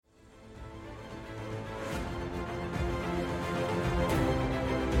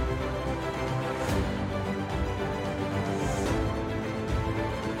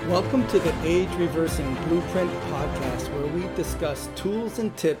Welcome to the Age Reversing Blueprint podcast, where we discuss tools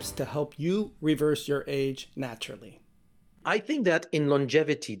and tips to help you reverse your age naturally. I think that in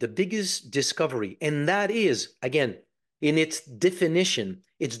longevity, the biggest discovery, and that is, again, in its definition,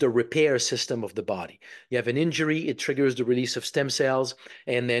 it's the repair system of the body. You have an injury, it triggers the release of stem cells,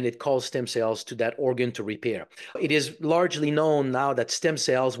 and then it calls stem cells to that organ to repair. It is largely known now that stem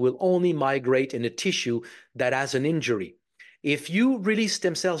cells will only migrate in a tissue that has an injury. If you release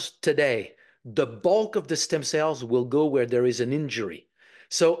stem cells today, the bulk of the stem cells will go where there is an injury.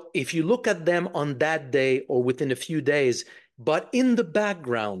 So if you look at them on that day or within a few days, but in the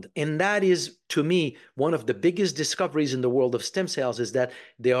background, and that is, to me, one of the biggest discoveries in the world of stem cells, is that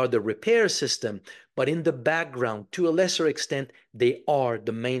they are the repair system, but in the background, to a lesser extent, they are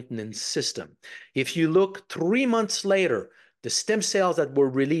the maintenance system. If you look 3 months later, the stem cells that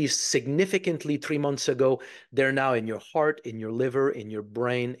were released significantly 3 months ago, they're now in your heart, in your liver, in your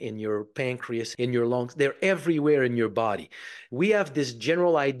brain, in your pancreas, in your lungs. They're everywhere in your body. We have this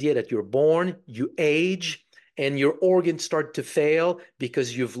general idea that you're born, you age, and your organs start to fail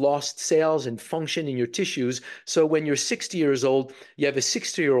because you've lost cells and function in your tissues. So when you're 60 years old, you have a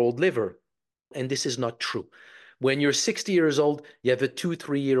 60-year-old liver. And this is not true. When you're 60 years old, you have a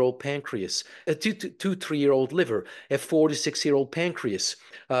 2-3-year-old pancreas, a 2-3-year-old liver, a 4-6-year-old pancreas.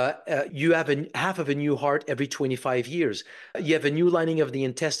 You have half of a new heart every 25 years. You have a new lining of the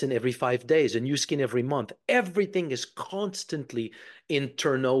intestine every 5 days, a new skin every month. Everything is constantly in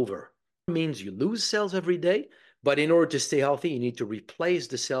turnover. It means you lose cells every day, but in order to stay healthy, you need to replace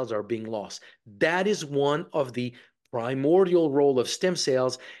the cells that are being lost. That is one of the primordial role of stem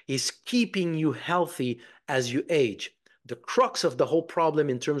cells, is keeping you healthy as you age. The crux of the whole problem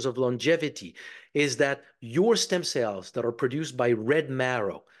in terms of longevity is that your stem cells that are produced by red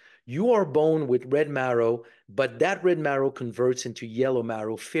marrow, you are born with red marrow, but that red marrow converts into yellow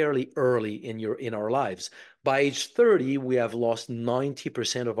marrow fairly early in our lives. By age 30, we have lost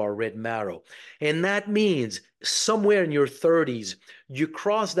 90% of our red marrow. And that means somewhere in your 30s, you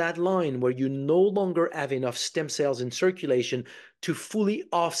cross that line where you no longer have enough stem cells in circulation to fully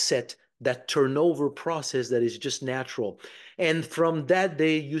offset that turnover process that is just natural. And from that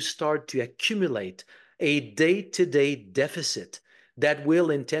day, you start to accumulate a day-to-day deficit that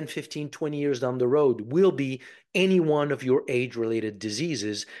will, in 10, 15, 20 years down the road, will be any one of your age-related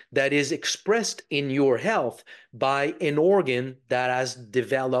diseases that is expressed in your health by an organ that has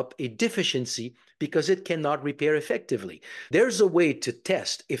developed a deficiency because it cannot repair effectively. There's a way to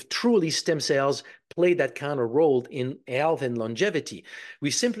test if truly stem cells play that kind of role in health and longevity.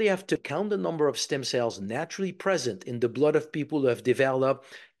 We simply have to count the number of stem cells naturally present in the blood of people who have developed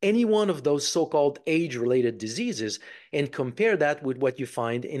any one of those so-called age-related diseases and compare that with what you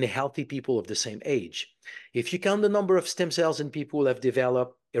find in healthy people of the same age. If you count the number of stem cells in people who have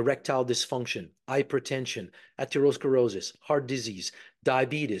developed erectile dysfunction, hypertension, atherosclerosis, heart disease,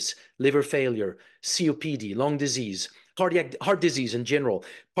 diabetes, liver failure, COPD, lung disease, heart disease in general,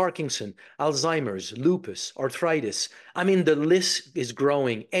 Parkinson, Alzheimer's, lupus, arthritis. I mean, the list is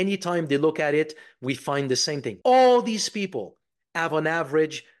growing. Anytime they look at it, we find the same thing. All these people have on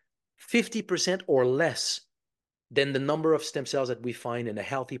average 50% or less than the number of stem cells that we find in a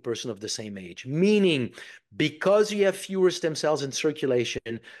healthy person of the same age. Meaning, because you have fewer stem cells in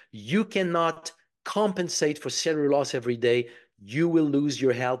circulation, you cannot compensate for cellular loss every day. You will lose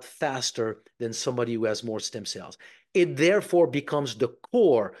your health faster than somebody who has more stem cells. It therefore becomes the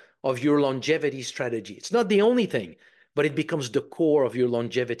core of your longevity strategy. It's not the only thing, but it becomes the core of your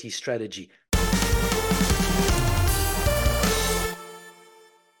longevity strategy.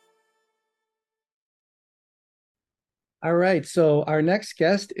 All right, so our next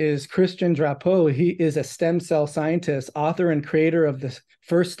guest is Christian Drapeau. He is a stem cell scientist, author and creator of the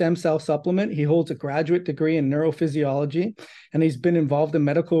first stem cell supplement. He holds a graduate degree in neurophysiology, and he's been involved in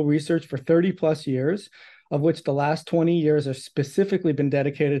medical research for 30 plus years, of which the last 20 years have specifically been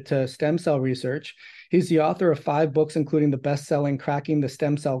dedicated to stem cell research. He's the author of 5 books, including the best-selling Cracking the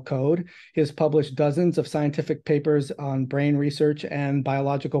Stem Cell Code. He has published dozens of scientific papers on brain research and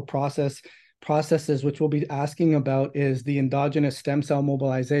biological processes, which we'll be asking about is the endogenous stem cell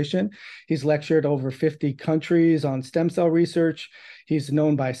mobilization. He's lectured over 50 countries on stem cell research. He's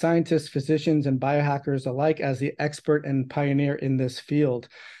known by scientists, physicians, and biohackers alike as the expert and pioneer in this field.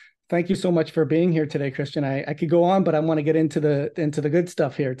 Thank you so much for being here today, Christian. I could go on, but I want to get into the good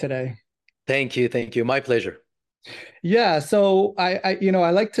stuff here today. Thank you. My pleasure. Yeah, so I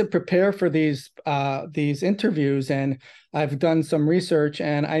like to prepare for these interviews, and I've done some research,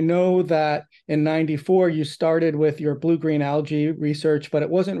 and I know that in '94 you started with your blue-green algae research, but it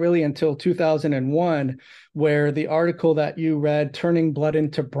wasn't really until 2001 where the article that you read, Turning Blood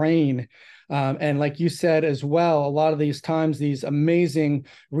into Brain, and like you said as well, a lot of these times these amazing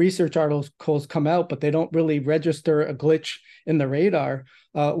research articles come out, but they don't really register a glitch in the radar.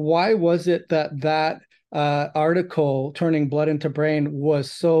 Why was it that article, Turning Blood into Brain,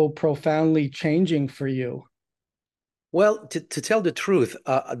 was so profoundly changing for you? Well, to tell the truth,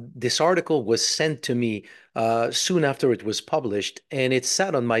 this article was sent to me soon after it was published, and it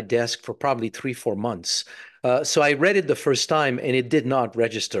sat on my desk for probably 3, 4 months. So I read it the first time, and it did not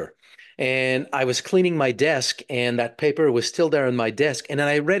register. And I was cleaning my desk, and that paper was still there on my desk. And then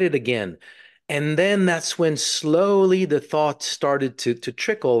I read it again. And then that's when slowly the thought started to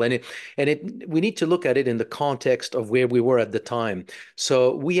trickle. And we need to look at it in the context of where we were at the time.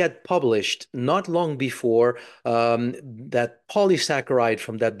 So we had published not long before that polysaccharide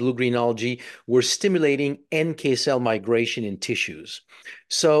from that blue-green algae were stimulating NK cell migration in tissues.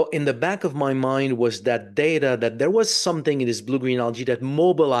 So in the back of my mind was that data that there was something in this blue-green algae that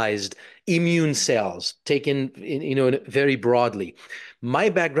mobilized immune cells, taken very broadly. My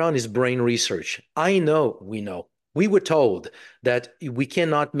background is brain research. We were told that we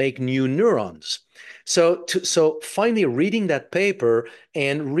cannot make new neurons. So finally reading that paper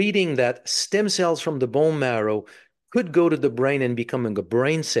and reading that stem cells from the bone marrow could go to the brain and becoming a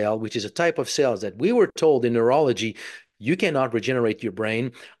brain cell, which is a type of cells that we were told in neurology you cannot regenerate your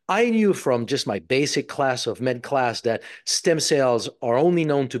brain. I knew from just my basic class of med class that stem cells are only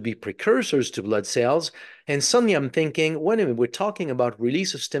known to be precursors to blood cells. And suddenly I'm thinking, wait a minute, we're talking about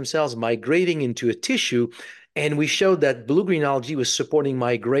release of stem cells migrating into a tissue. And we showed that blue-green algae was supporting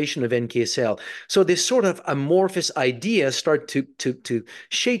migration of NK cell. So this sort of amorphous idea started to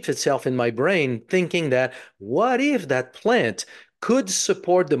shape itself in my brain, thinking that what if that plant could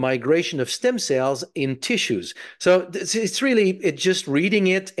support the migration of stem cells in tissues. So it's just reading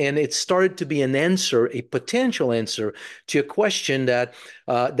it, and it started to be an answer, a potential answer to a question that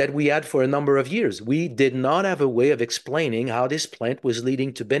we had for a number of years. We did not have a way of explaining how this plant was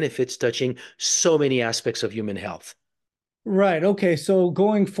leading to benefits touching so many aspects of human health. Right. Okay. So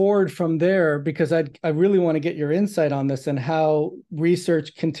going forward from there, because I really want to get your insight on this and how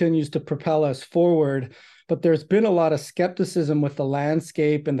research continues to propel us forward. But there's been a lot of skepticism with the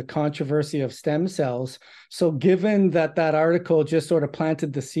landscape and the controversy of stem cells. So given that that article just sort of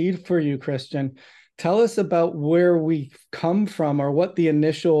planted the seed for you, Christian, tell us about where we come from or what the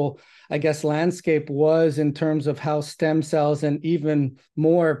initial, I guess, landscape was in terms of how stem cells and even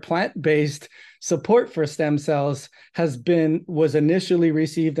more plant-based support for stem cells was initially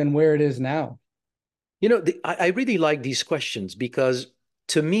received and where it is now. I really like these questions because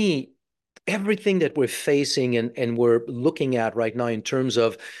to me, everything that we're facing and we're looking at right now in terms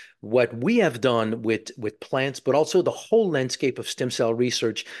of what we have done with plants, but also the whole landscape of stem cell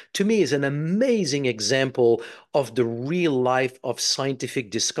research, to me is an amazing example of the real life of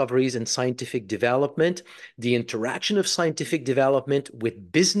scientific discoveries and scientific development, the interaction of scientific development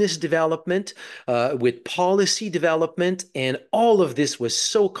with business development, with policy development. And all of this was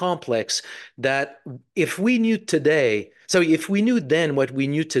so complex that if we knew then what we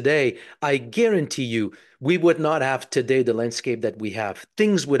knew today, I guarantee you we would not have today the landscape that we have.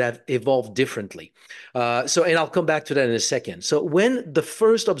 Things would have evolved differently. And I'll come back to that in a second. So when the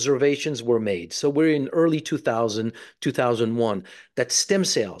first observations were made, so we're in early 2000, 2001, that stem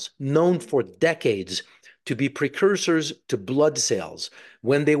cells, known for decades to be precursors to blood cells,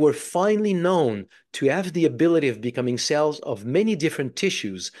 when they were finally known to have the ability of becoming cells of many different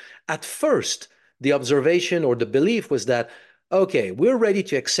tissues, at first, the observation or the belief was that okay, we're ready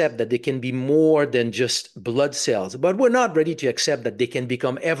to accept that they can be more than just blood cells, but we're not ready to accept that they can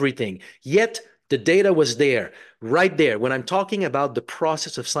become everything. Yet the data was there, right there. When I'm talking about the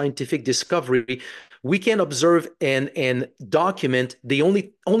process of scientific discovery, we can observe and document the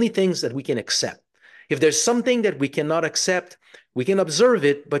only things that we can accept. If there's something that we cannot accept, we can observe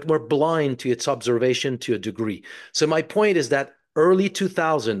it, but we're blind to its observation to a degree. So my point is that early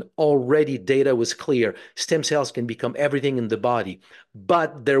 2000, already data was clear. Stem cells can become everything in the body,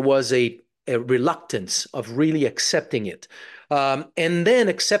 but there was a reluctance of really accepting it. And then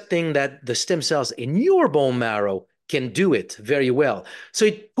accepting that the stem cells in your bone marrow can do it very well. So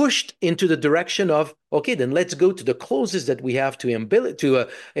it pushed into the direction of Okay, then let's go to the closest that we have to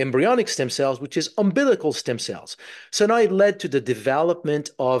embryonic stem cells, which is umbilical stem cells. So now it led to the development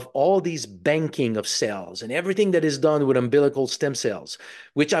of all these banking of cells and everything that is done with umbilical stem cells,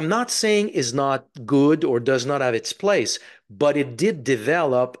 which I'm not saying is not good or does not have its place, but it did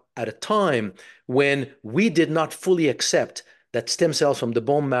develop at a time when we did not fully accept that stem cells from the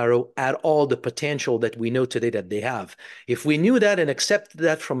bone marrow had all the potential that we know today that they have. If we knew that and accepted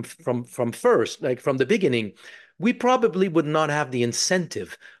that from first, like from the beginning, we probably would not have the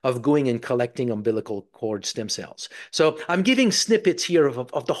incentive of going and collecting umbilical cord stem cells. So I'm giving snippets here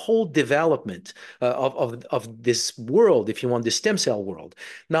of the whole development of this world, if you want, the stem cell world.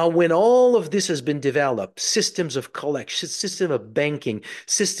 Now, when all of this has been developed, systems of collection, system of banking,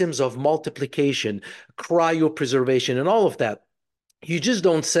 systems of multiplication, cryopreservation, and all of that, you just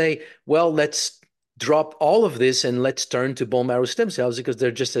don't say, well, let's drop all of this and let's turn to bone marrow stem cells because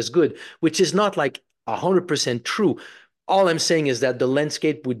they're just as good, which is not like 100% true. All I'm saying is that the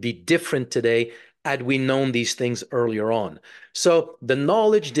landscape would be different today had we known these things earlier on. So the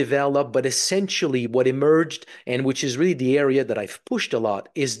knowledge developed, but essentially what emerged, and which is really the area that I've pushed a lot,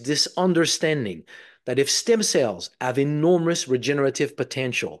 is this understanding that if stem cells have enormous regenerative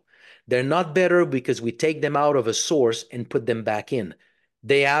potential, they're not better because we take them out of a source and put them back in.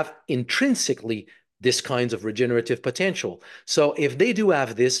 They have intrinsically this kinds of regenerative potential. So if they do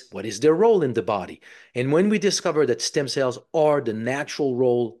have this, what is their role in the body? And when we discover that stem cells are the natural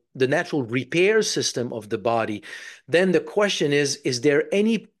role, the natural repair system of the body, then the question is there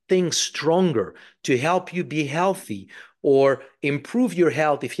anything stronger to help you be healthy or improve your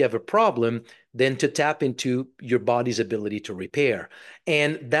health if you have a problem than to tap into your body's ability to repair?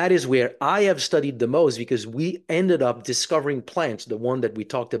 And that is where I have studied the most, because we ended up discovering plants, the one that we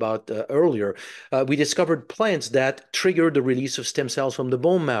talked about earlier. We discovered plants that trigger the release of stem cells from the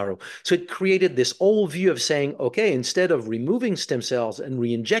bone marrow. So it created this old view of saying, okay, instead of removing stem cells and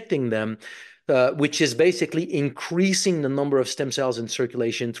re-injecting them, which is basically increasing the number of stem cells in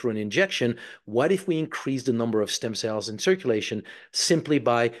circulation through an injection, what if we increase the number of stem cells in circulation simply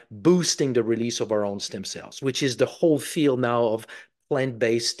by boosting the release of our own stem cells, which is the whole field now of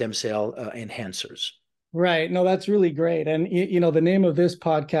plant-based stem cell enhancers. Right. No, that's really great. And the name of this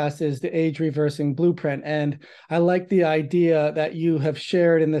podcast is the Age Reversing Blueprint. And I like the idea that you have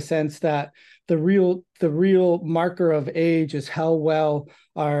shared, in the sense that the real marker of age is how well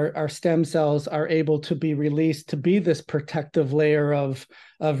our stem cells are able to be released to be this protective layer of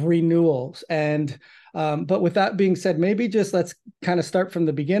renewals. And but with that being said, maybe just let's kind of start from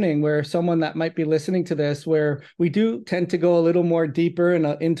the beginning, where someone that might be listening to this, where we do tend to go a little more deeper and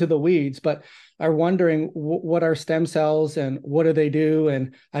into the weeds, but are wondering what are stem cells and what do they do?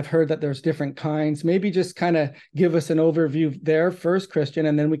 And I've heard that there's different kinds. Maybe just kind of give us an overview there first, Christian,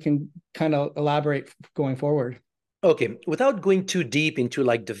 and then we can kind of elaborate going forward. Okay, without going too deep into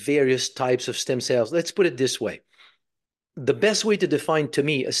like the various types of stem cells, let's put it this way. The best way to define, to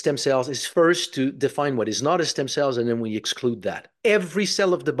me, a stem cells is first to define what is not a stem cells, and then we exclude that. Every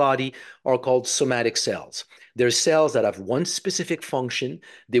cell of the body are called somatic cells. They're cells that have one specific function.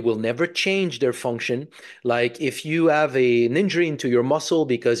 They will never change their function. Like if you have an injury into your muscle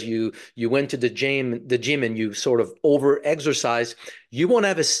because you went to the gym and you sort of over exercise, you won't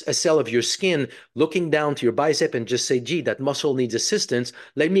have a cell of your skin looking down to your bicep and just say, gee, that muscle needs assistance.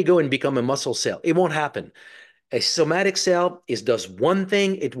 Let me go and become a muscle cell. It won't happen. A somatic cell does one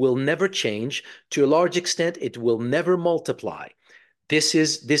thing, it will never change. To a large extent, it will never multiply. This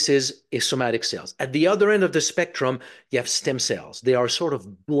is a somatic cells. At the other end of the spectrum, you have stem cells. They are sort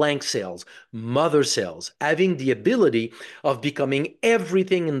of blank cells, mother cells, having the ability of becoming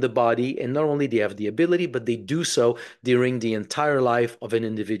everything in the body. And not only they have the ability, but they do so during the entire life of an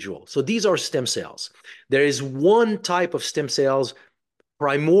individual. So these are stem cells. There is one type of stem cells,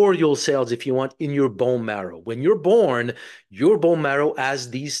 primordial cells, if you want, in your bone marrow. When you're born, your bone marrow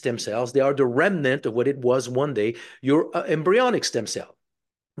has these stem cells. They are the remnant of what it was one day, your embryonic stem cell,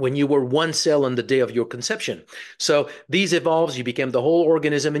 when you were one cell on the day of your conception. So these evolves, you became the whole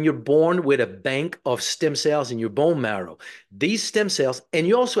organism, and you're born with a bank of stem cells in your bone marrow. These stem cells, and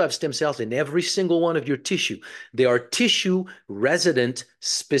you also have stem cells in every single one of your tissue. They are tissue resident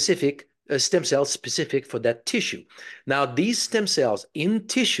specific stem cells specific for that tissue. Now, these stem cells in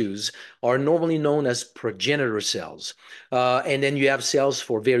tissues are normally known as progenitor cells. And then you have cells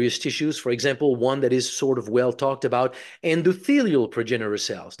for various tissues. For example, one that is sort of well talked about, endothelial progenitor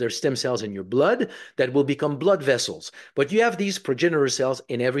cells. They're stem cells in your blood that will become blood vessels. But you have these progenitor cells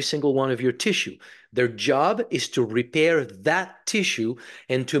in every single one of your tissue. Their job is to repair that tissue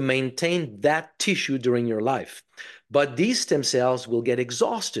and to maintain that tissue during your life. But these stem cells will get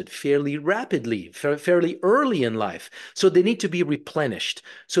exhausted fairly rapidly, fairly early in life. So they need to be replenished.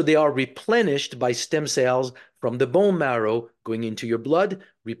 So they are replenished by stem cells from the bone marrow going into your blood,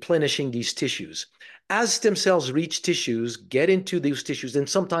 replenishing these tissues. As stem cells reach tissues, get into these tissues, and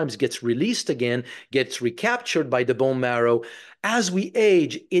sometimes gets released again, gets recaptured by the bone marrow. As we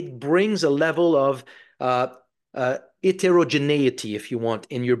age, it brings a level of uh, heterogeneity, if you want,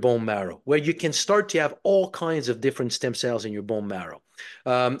 in your bone marrow, where you can start to have all kinds of different stem cells in your bone marrow.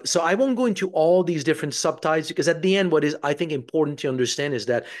 So I won't go into all these different subtypes because at the end, what is I think important to understand is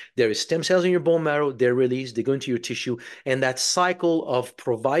that there is stem cells in your bone marrow, they're released, they go into your tissue, and that cycle of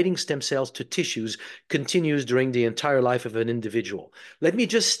providing stem cells to tissues continues during the entire life of an individual. Let me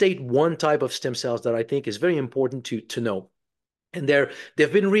just state one type of stem cells that I think is very important to know. And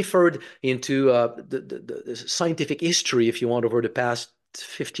they've been referred into the scientific history, if you want, over the past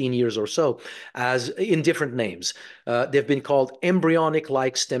 15 years or so, as in different names. They've been called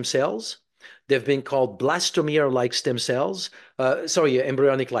embryonic-like stem cells. They've been called blastomere-like stem cells. Sorry,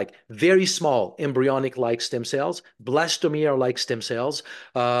 embryonic-like, very small embryonic-like stem cells, blastomere-like stem cells,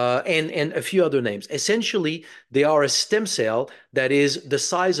 and a few other names. Essentially, they are a stem cell that is the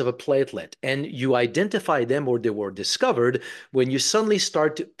size of a platelet, and you identify them, or they were discovered when you suddenly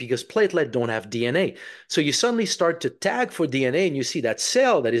start to, because platelets don't have DNA. So you suddenly start to tag for DNA and you see that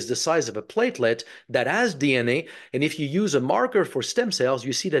cell that is the size of a platelet that has DNA. And if you use a marker for stem cells,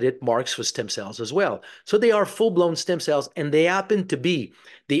 you see that it marks for stem cells as well. So they are full-blown stem cells, and they happen to be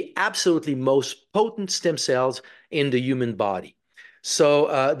the absolutely most potent stem cells in the human body.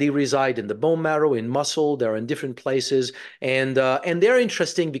 So they reside in the bone marrow, in muscle. They're in different places, and they're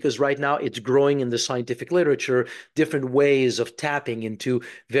interesting because right now it's growing in the scientific literature, different ways of tapping into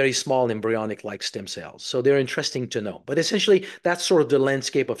very small embryonic-like stem cells. So they're interesting to know. But essentially, that's sort of the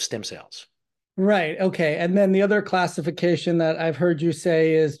landscape of stem cells. Right. Okay. And then the other classification that I've heard you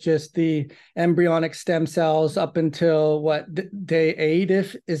say is just the embryonic stem cells up until what day 8,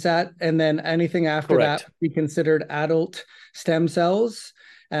 if is that, and then anything after that Correct. would be considered adult stem cells,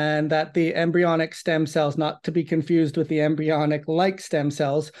 and that the embryonic stem cells, not to be confused with the embryonic like stem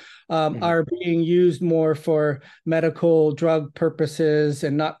cells, Mhm. are being used more for medical drug purposes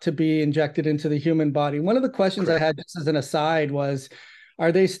and not to be injected into the human body. One of the questions I Correct. had just as an aside was,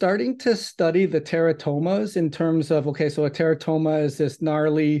 are they starting to study the teratomas in terms of, okay, so a teratoma is this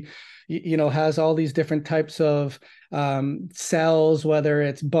gnarly, has all these different types of cells, whether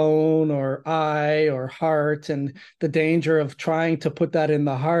it's bone or eye or heart, and the danger of trying to put that in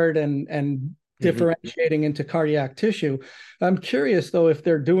the heart and Mhm. differentiating into cardiac tissue. I'm curious though if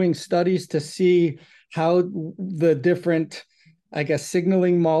they're doing studies to see how the different, I guess,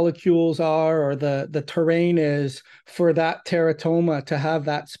 signaling molecules are, or the terrain is for that teratoma to have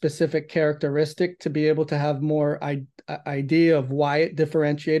that specific characteristic, to be able to have more idea of why it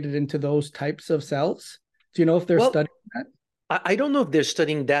differentiated into those types of cells. Do you know if they're Well, studying that? I don't know if they're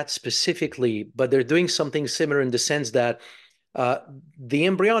studying that specifically, but they're doing something similar in the sense that uh, the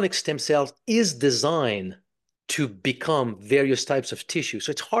embryonic stem cells is designed to become various types of tissue.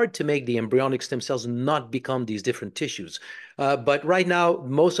 So it's hard to make the embryonic stem cells not become these different tissues. But right now,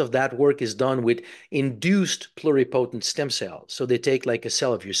 most of that work is done with induced pluripotent stem cells. So they take like a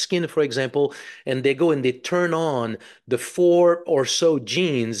cell of your skin, for example, and they go and they turn on the 4 or so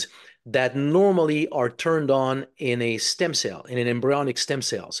genes that normally are turned on in a stem cell, in an embryonic stem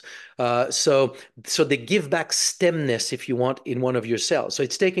cells. So they give back stemness, if you want, in one of your cells. So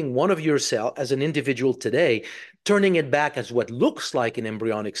it's taking one of your cell as an individual today, turning it back as what looks like an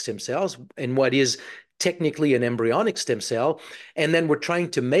embryonic stem cells and what is technically an embryonic stem cell. And then we're trying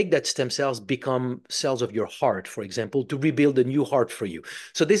to make that stem cells become cells of your heart, for example, to rebuild a new heart for you.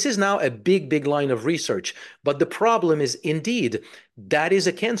 So this is now a big, big line of research. But the problem is, indeed, that is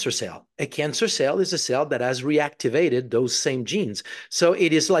a cancer cell. A cancer cell is a cell that has reactivated those same genes. So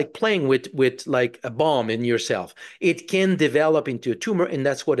it is like playing with like a bomb in yourself. It can develop into a tumor, and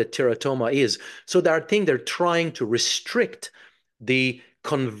that's what a teratoma is. So I think they're trying to restrict the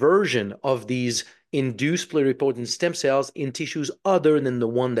conversion of these induced pluripotent stem cells in tissues other than the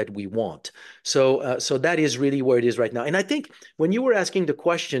one that we want. So that is really where it is right now. And I think when you were asking the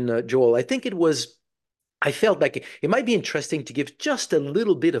question, Joel, I felt like it might be interesting to give just a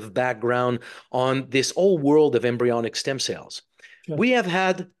little bit of background on this whole world of embryonic stem cells. Sure. We have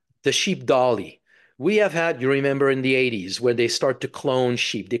had the sheep dolly. We have had, you remember in the 80s, where they start to clone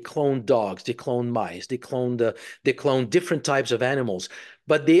sheep, they clone dogs, they clone mice, they clone different types of animals,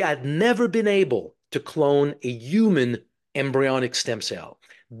 but they had never been able to clone a human embryonic stem cell.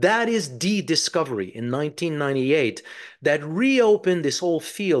 That is the discovery in 1998 that reopened this whole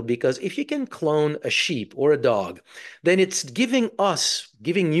field, because if you can clone a sheep or a dog, then it's giving us,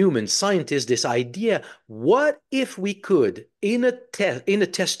 giving human scientists this idea: what if we could, in a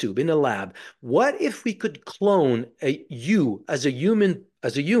test tube, in a lab, what if we could clone you as a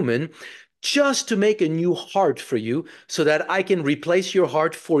human, just to make a new heart for you so that I can replace your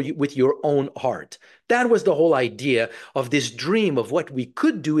heart for you with your own heart. That was the whole idea of this dream of what we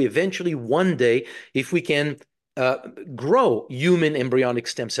could do eventually one day if we can uh, grow human embryonic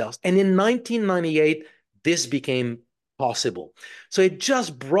stem cells. And in 1998, this became possible. So it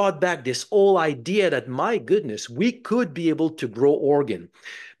just brought back this whole idea that, my goodness, we could be able to grow organ.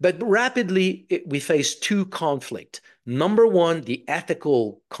 But rapidly, we faced two conflicts. Number one, the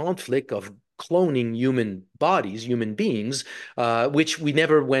ethical conflict of cloning human bodies, human beings, which we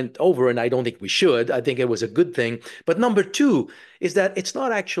never went over, and I don't think we should. I think it was a good thing. But number two is that it's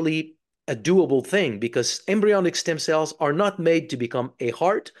not actually a doable thing, because embryonic stem cells are not made to become a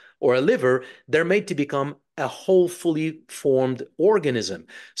heart or a liver. They're made to become a whole fully formed organism.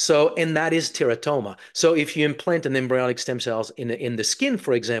 So, and that is teratoma. So if you implant an embryonic stem cells in the skin,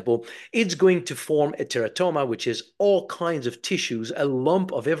 for example, it's going to form a teratoma, which is all kinds of tissues, a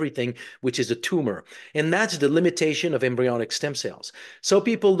lump of everything, which is a tumor. And that's the limitation of embryonic stem cells. So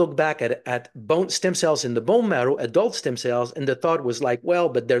people look back at bone stem cells in the bone marrow, adult stem cells, and the thought was like, well,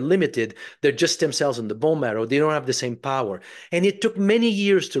 but they're limited. They're just stem cells in the bone marrow. They don't have the same power. And it took many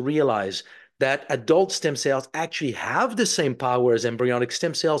years to realize that adult stem cells actually have the same power as embryonic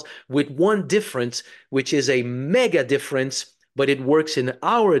stem cells, with one difference, which is a mega difference, but it works in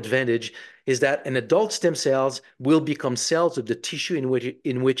our advantage, is that an adult stem cells will become cells of the tissue in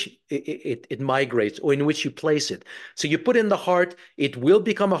which it migrates, or in which you place it. So you put in the heart, it will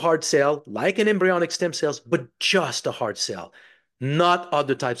become a heart cell like an embryonic stem cells, but just a heart cell, not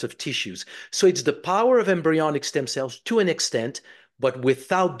other types of tissues. So it's the power of embryonic stem cells to an extent, but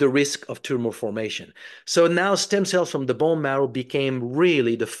without the risk of tumor formation. So now stem cells from the bone marrow became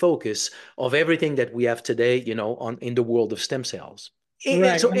really the focus of everything that we have today, in the world of stem cells.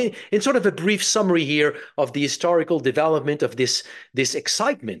 Right. So in sort of a brief summary here of the historical development of this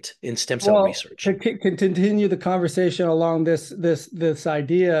excitement in stem cell Well, research. to continue the conversation along this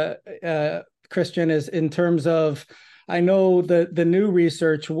idea, Christian, is in terms of, I know the new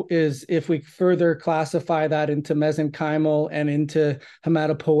research is, if we further classify that into mesenchymal and into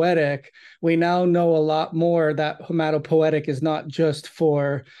hematopoietic, we now know a lot more that hematopoietic is not just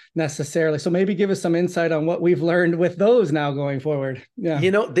for necessarily. So maybe give us some insight on what we've learned with those now going forward. Yeah.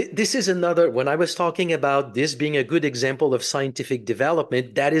 This is another, when I was talking about this being a good example of scientific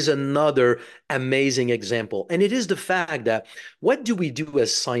development, that is another amazing example. And it is the fact that, what do we do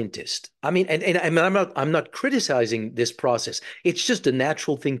as scientists? I mean, and I'm not criticizing this process. It's just a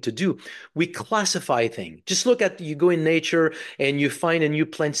natural thing to do. We classify things. Just look at, you go in nature and you find a new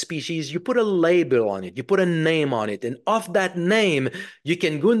plant species, you put a label on it, you put a name on it. And off that name, you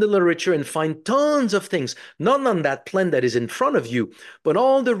can go in the literature and find tons of things, not on that plant that is in front of you, but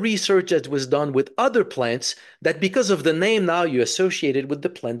all the research that was done with other plants, that because of the name now you associate it with the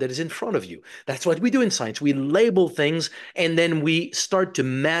plant that is in front of you. That's what we do in science. We label things, and then we start to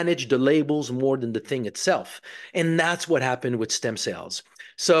manage the labels more than the thing itself. And that's what happened with stem cells.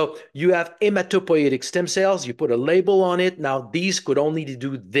 So you have hematopoietic stem cells, you put a label on it. Now these could only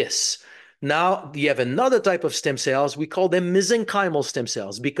do this. Now you have another type of stem cells, we call them mesenchymal stem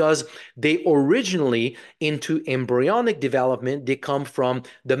cells, because they originally, into embryonic development, they come from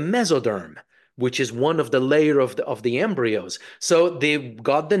the mesoderm, which is one of the layer of the embryos. So they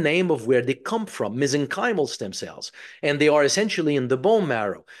got the name of where they come from, mesenchymal stem cells, and they are essentially in the bone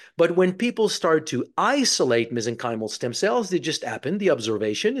marrow. But when people start to isolate mesenchymal stem cells, they just happen. The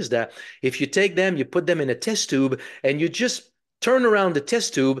observation is that if you take them, you put them in a test tube, and you just turn around the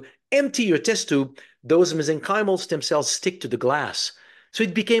test tube, empty your test tube, those mesenchymal stem cells stick to the glass. So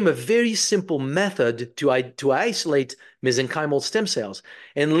it became a very simple method to isolate mesenchymal stem cells.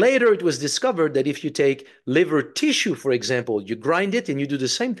 And later it was discovered that if you take liver tissue, for example, you grind it and you do the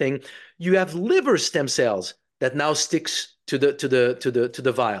same thing, you have liver stem cells that now sticks to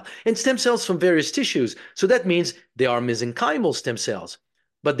the vial, and stem cells from various tissues. So that means they are mesenchymal stem cells,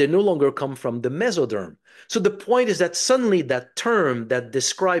 but they no longer come from the mesoderm. So the point is that suddenly that term that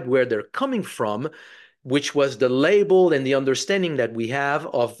described where they're coming from, which was the label and the understanding that we have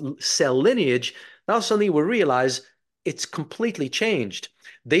of cell lineage, now suddenly we realize it's completely changed.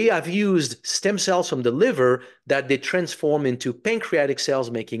 They have used stem cells from the liver that they transform into pancreatic cells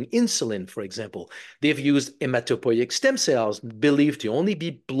making insulin, for example. They've used hematopoietic stem cells believed to only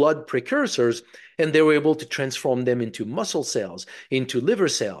be blood precursors, and they were able to transform them into muscle cells, into liver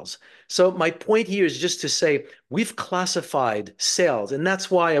cells. So my point here is just to say we've classified cells, and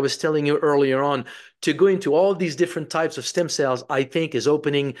that's why I was telling you earlier on to go into all these different types of stem cells, I think is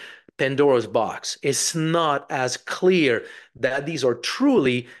opening Pandora's box. It's not as clear that these are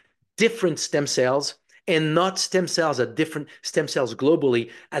truly different stem cells and not stem cells at different stem cells globally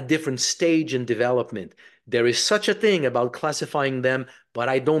at different stage in development. There is such a thing about classifying them, but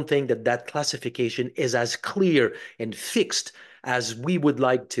I don't think that that classification is as clear and fixed as we would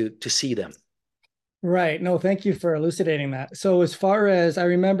like to see them. Right. No, thank you for elucidating that. So, as far as I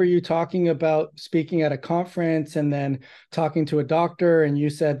remember you talking about speaking at a conference and then talking to a doctor, and you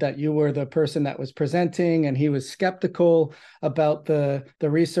said that you were the person that was presenting and he was skeptical about the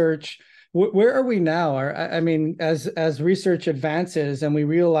research. Where are we now? I mean, as research advances and we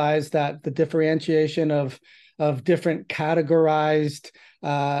realize that the differentiation of different categorized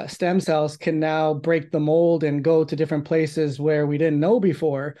stem cells can now break the mold and go to different places where we didn't know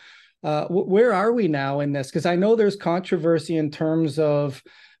before. Where are we now in this? Because I know there's controversy in terms of,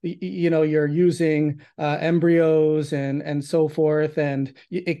 you're using embryos and so forth, and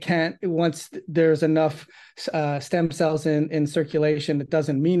it can't, once there's enough stem cells in circulation, it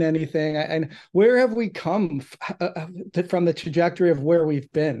doesn't mean anything. And where have we come from the trajectory of where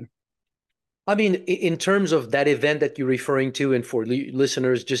we've been? I mean, in terms of that event that you're referring to, and for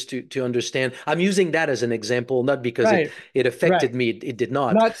listeners just to understand, I'm using that as an example, not because Right, it right. affected me, it did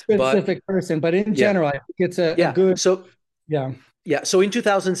not, Not but specific person, but in yeah, general, I think it's a yeah. good, So yeah. yeah, so in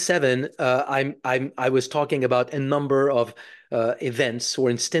 2007, I was talking about a number of events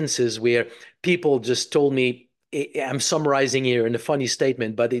or instances where people just told me. I'm summarizing here in a funny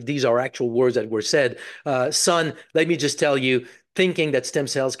statement, but these are actual words that were said. Son, let me just tell you, thinking that stem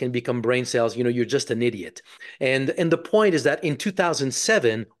cells can become brain cells, you're just an idiot. And the point is that in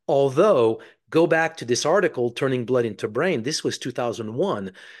 2007, although go back to this article, Turning Blood into Brain, this was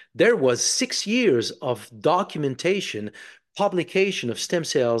 2001, there was 6 years of documentation publication of stem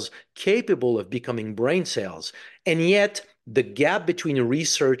cells capable of becoming brain cells. And yet, the gap between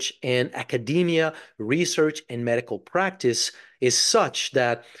research and academia, research and medical practice is such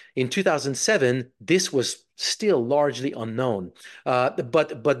that in 2007, this was still largely unknown. But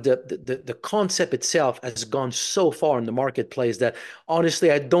the concept itself has gone so far in the marketplace that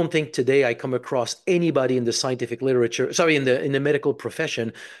honestly, I don't think today I come across anybody in the scientific literature, sorry, in the medical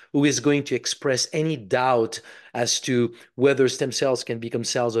profession, who is going to express any doubt as to whether stem cells can become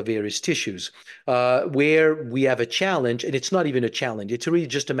cells of various tissues. Where we have a challenge, and it's not even a challenge, it's really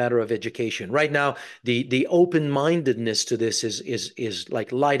just a matter of education. Right now, the open-mindedness to this is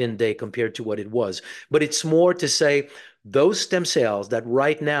like light and day compared to what it was. But it's more to say those stem cells that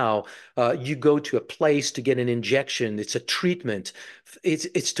right now you go to a place to get an injection, it's a treatment.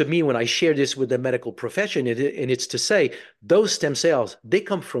 It's to me when I share this with the medical profession, and it's to say those stem cells, they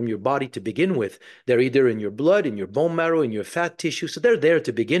come from your body to begin with. They're either in your blood, in your bone marrow, in your fat tissue. So they're there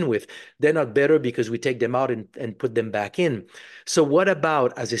to begin with. They're not better because we take them out and put them back in. So what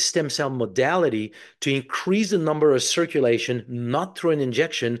about as a stem cell modality to increase the number of circulation, not through an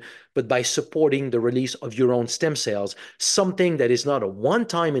injection, but by supporting the release of your own stem cells, something that is not a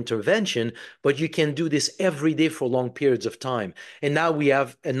one-time intervention, but you can do this every day for long periods of time. And now we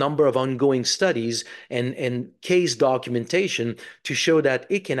have a number of ongoing studies and case documentation to show that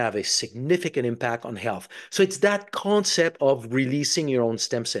it can have a significant impact on health. So it's that concept of releasing your own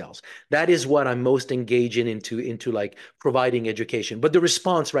stem cells. That is what I'm most engaging into like providing education. But the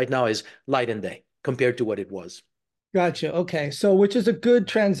response right now is light and day compared to what it was. Gotcha. Okay. So, which is a good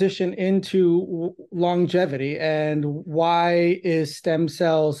transition into longevity and why is stem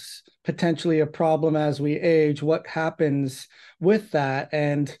cells potentially a problem as we age? What happens with that?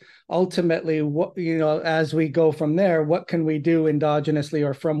 And ultimately, what, as we go from there, what can we do endogenously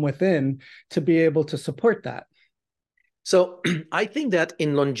or from within to be able to support that? So I think that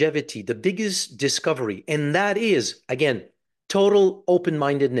in longevity, the biggest discovery, and that is, again, total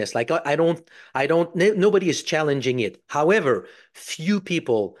open-mindedness. Like nobody is challenging it. However, few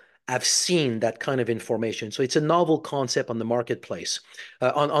people have seen that kind of information. So it's a novel concept on the marketplace,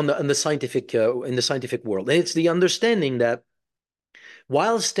 on the scientific in the scientific world, and it's the understanding that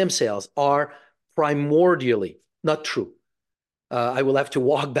while stem cells are primordially not true. I will have to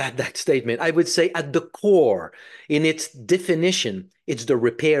walk back that statement. I would say at the core, in its definition, it's the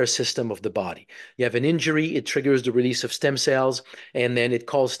repair system of the body. You have an injury, it triggers the release of stem cells, and then it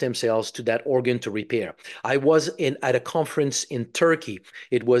calls stem cells to that organ to repair. I was at a conference in Turkey.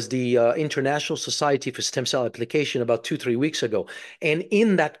 It was the International Society for Stem Cell Application about 2, 3 weeks ago. And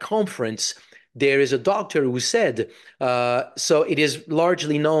in that conference, there is a doctor who said, so it is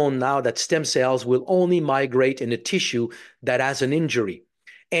largely known now that stem cells will only migrate in a tissue that has an injury.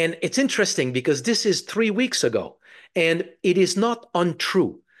 And it's interesting because this is 3 weeks ago, and it is not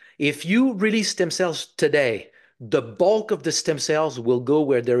untrue. If you release stem cells today, the bulk of the stem cells will go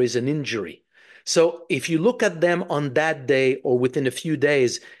where there is an injury. So if you look at them on that day or within a few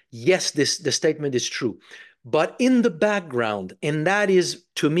days, yes, the statement is true. But in the background, and that is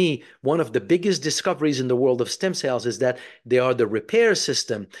to me one of the biggest discoveries in the world of stem cells, is that they are the repair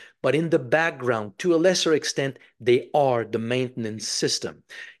system, but in the background, to a lesser extent, they are the maintenance system.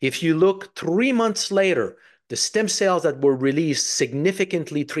 If you look 3 months later, the stem cells that were released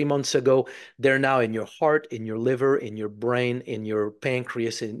significantly 3 months ago, they're now in your heart, in your liver, in your brain, in your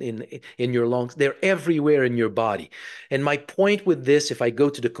pancreas, in your lungs. They're everywhere in your body. And my point with this, if I go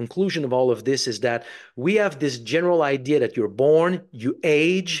to the conclusion of all of this, is that we have this general idea that you're born, you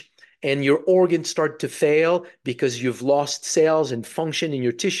age, and your organs start to fail because you've lost cells and function in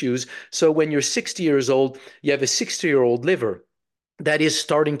your tissues. So when you're 60 years old, you have a 60-year-old liver that is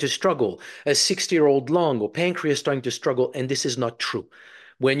starting to struggle, a 60-year-old lung or pancreas starting to struggle, and this is not true.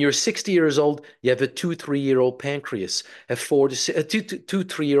 When you're 60 years old, you have a 2, 3-year-old pancreas, a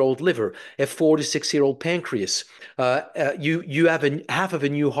 3-year-old liver, a 4 to 6-year-old pancreas. You have half of a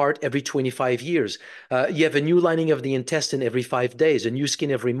new heart every 25 years. You have a new lining of the intestine every 5 days, a new skin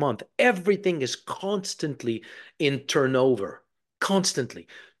every month. Everything is constantly in turnover. Constantly.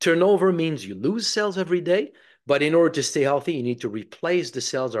 Turnover means you lose cells every day, but in order to stay healthy, you need to replace the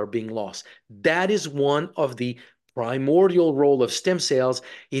cells that are being lost. That is one of the primordial role of stem cells,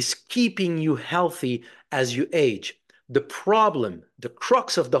 is keeping you healthy as you age. The problem, the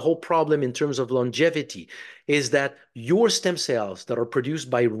crux of the whole problem in terms of longevity, is that your stem cells that are produced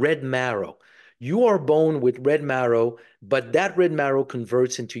by red marrow, you are born with red marrow, but that red marrow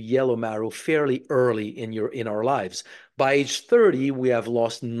converts into yellow marrow fairly early in our lives. By age 30, we have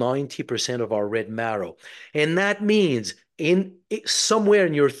lost 90% of our red marrow. And that means somewhere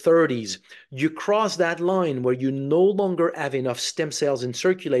in your 30s, you cross that line where you no longer have enough stem cells in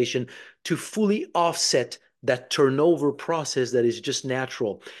circulation to fully offset that turnover process that is just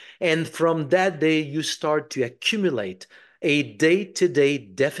natural. And from that day, you start to accumulate a day-to-day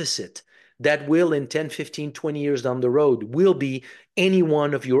deficit that will, in 10, 15, 20 years down the road, will be any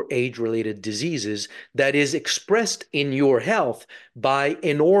one of your age-related diseases that is expressed in your health by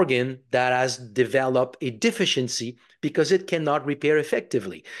an organ that has developed a deficiency because it cannot repair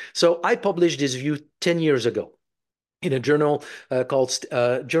effectively. So I published this view 10 years ago in a journal called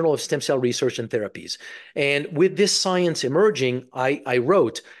Journal of Stem Cell Research and Therapies. And with this science emerging, I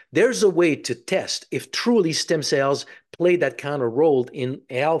wrote, there's a way to test if truly stem cells play that kind of role in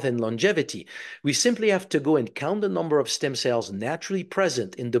health and longevity. We simply have to go and count the number of stem cells naturally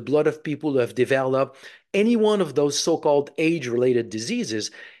present in the blood of people who have developed any one of those so-called age-related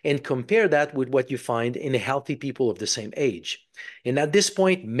diseases and compare that with what you find in healthy people of the same age. And at this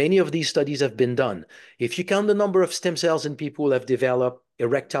point, many of these studies have been done. If you count the number of stem cells in people who have developed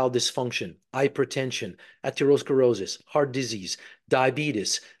erectile dysfunction, hypertension, atherosclerosis, heart disease,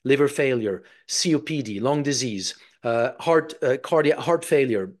 diabetes, liver failure, COPD, lung disease, heart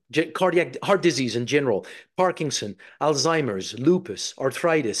failure, cardiac heart disease in general, Parkinson, Alzheimer's, lupus,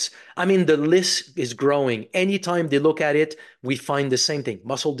 arthritis. I mean, the list is growing. Anytime they look at it, we find the same thing,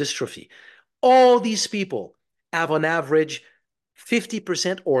 muscle dystrophy. All these people have on average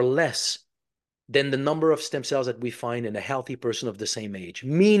 50% or less than the number of stem cells that we find in a healthy person of the same age.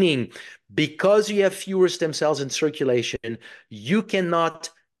 Meaning, because you have fewer stem cells in circulation, you cannot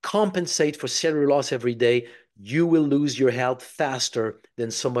compensate for cellular loss every day. You will lose your health faster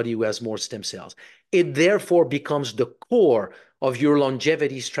than somebody who has more stem cells. It therefore becomes the core of your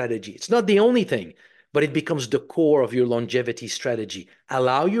longevity strategy. It's not the only thing, but it becomes the core of your longevity strategy.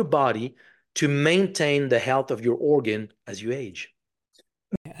 Allow your body to maintain the health of your organ as you age.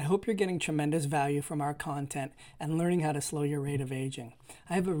 I hope you're getting tremendous value from our content and learning how to slow your rate of aging.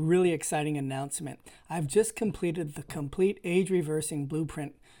 I have a really exciting announcement. I've just completed the complete age reversing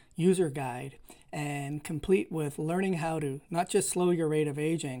blueprint user guide, and complete with learning how to not just slow your rate of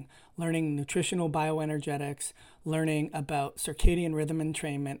aging, learning nutritional bioenergetics, learning about circadian rhythm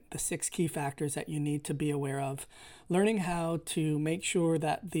entrainment, the 6 key factors that you need to be aware of, learning how to make sure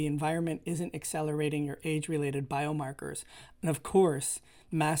that the environment isn't accelerating your age-related biomarkers, and of course,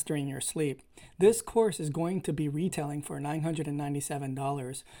 mastering your sleep. This course is going to be retailing for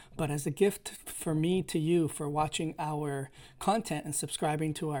 $997, but as a gift for me to you for watching our content and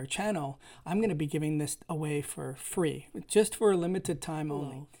subscribing to our channel, I'm going to be giving this away for free, just for a limited time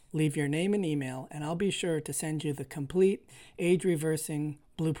only. Leave your name and email, and I'll be sure to send you the complete age-reversing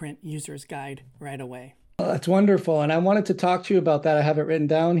blueprint user's guide right away. That's wonderful. And I wanted to talk to you about that. I have it written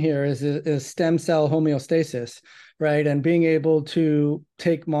down here is stem cell homeostasis, right? And being able to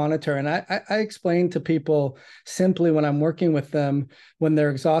monitor. And I explain to people simply when I'm working with them, when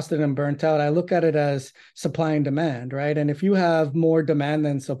they're exhausted and burnt out, I look at it as supply and demand, right? And if you have more demand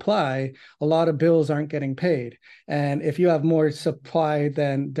than supply, a lot of bills aren't getting paid. And if you have more supply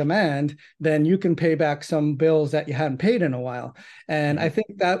than demand, then you can pay back some bills that you hadn't paid in a while. And I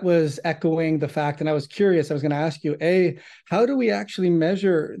think that was echoing the fact, and I was curious, I was going to ask you, how do we actually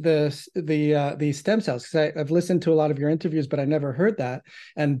measure these stem cells? Because I've listened to a lot of your interviews, but I never heard that.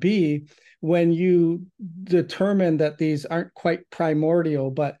 And B, when you determine that these aren't quite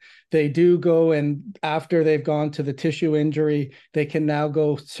primordial, but they do go, and after they've gone to the tissue injury, they can now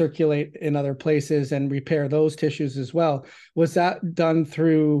go circulate in other places and repair those tissues as well. Was that done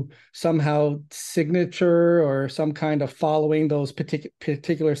through somehow signature or some kind of following those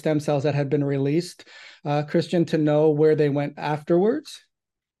particular stem cells that had been released, Christian, to know where they went afterwards?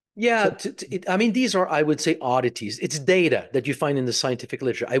 Yeah, I mean, these are, I would say, oddities. It's data that you find in the scientific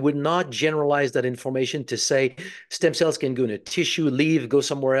literature. I would not generalize that information to say stem cells can go in a tissue, leave, go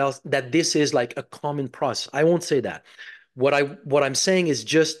somewhere else, that this is like a common process. I won't say that. What I'm saying is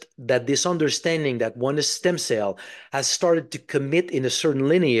just that this understanding that when a stem cell has started to commit in a certain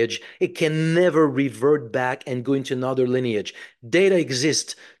lineage, it can never revert back and go into another lineage. Data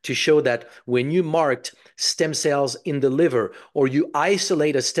exists to show that when you marked stem cells in the liver, or you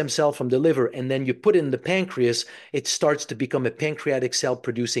isolate a stem cell from the liver and then you put it in the pancreas, it starts to become a pancreatic cell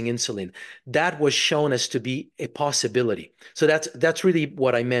producing insulin. That was shown as to be a possibility. So that's really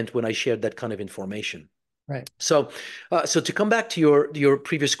what I meant when I shared that kind of information. Right. So to come back to your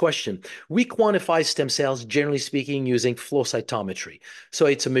previous question, we quantify stem cells, generally speaking, using flow cytometry. So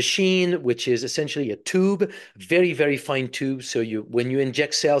it's a machine which is essentially a tube, very, very fine tube. So when you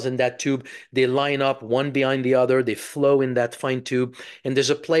inject cells in that tube, they line up one behind the other, they flow in that fine tube. And there's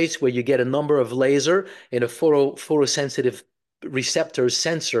a place where you get a number of laser and a photosensitive receptor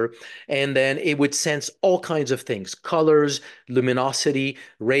sensor, and then it would sense all kinds of things: colors, luminosity,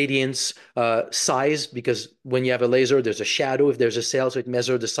 radiance, size, because when you have a laser, there's a shadow if there's a cell, so it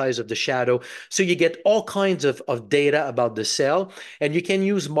measures the size of the shadow. So you get all kinds of data about the cell, and you can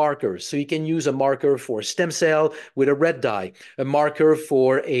use markers. So you can use a marker for a stem cell with a red dye, a marker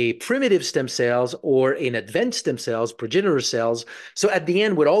for a primitive stem cells or an advanced stem cells, progenitor cells. So at the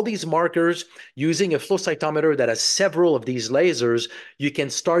end, with all these markers, using a flow cytometer that has several of these lasers, you can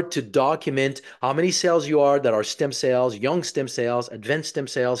start to document how many cells you are that are stem cells, young stem cells, advanced stem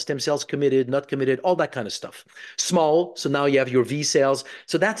cells committed, not committed, all that kind of stuff. Small, so now you have your V cells.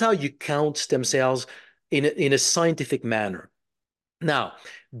 So that's how you count stem cells in a scientific manner. Now,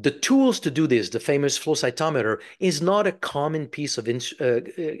 the tools to do this, the famous flow cytometer, is not a common piece of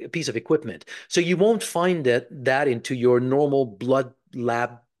equipment. So you won't find that into your normal blood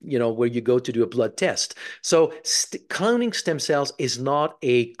lab, where you go to do a blood test. So counting stem cells is not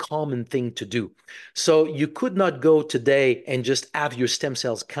a common thing to do. So you could not go today and just have your stem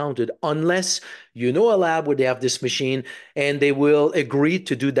cells counted unless you know a lab where they have this machine and they will agree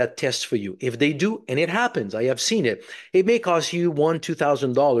to do that test for you. If they do, and it happens, I have seen it, it may cost you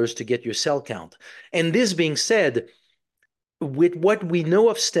 $1,000-$2,000 to get your cell count. And this being said, with what we know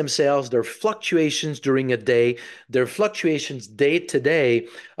of stem cells, their fluctuations during a day, their fluctuations day to day,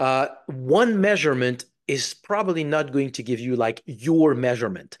 one measurement is probably not going to give you like your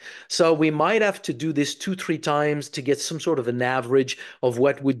measurement. So we might have to do this 2-3 times to get some sort of an average of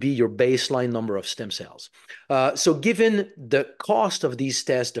what would be your baseline number of stem cells. So given the cost of these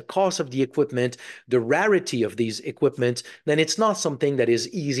tests, the cost of the equipment, the rarity of these equipment, then it's not something that is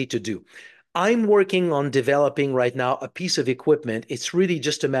easy to do. I'm working on developing right now a piece of equipment. It's really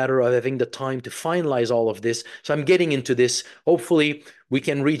just a matter of having the time to finalize all of this. So I'm getting into this. Hopefully we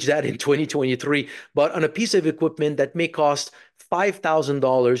can reach that in 2023, but on a piece of equipment that may cost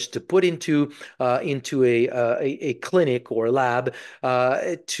 $5,000 to put into a clinic or a lab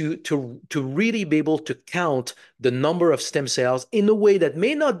to really be able to count the number of stem cells in a way that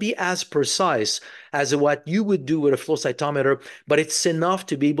may not be as precise as what you would do with a flow cytometer, but it's enough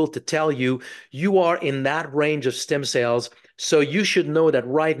to be able to tell you you are in that range of stem cells. So you should know that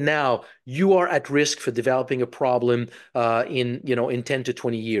right now you are at risk for developing a problem in 10 to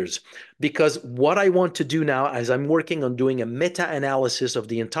 20 years. Because what I want to do now, as I'm working on doing a meta-analysis of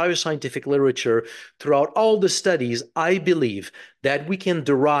the entire scientific literature throughout all the studies, I believe that we can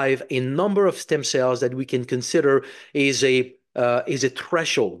derive a number of stem cells that we can consider is a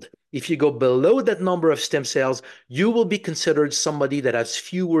threshold. If you go below that number of stem cells, you will be considered somebody that has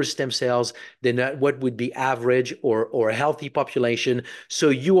fewer stem cells than what would be average or a healthy population.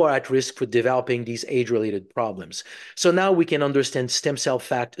 So you are at risk for developing these age-related problems. So now we can understand stem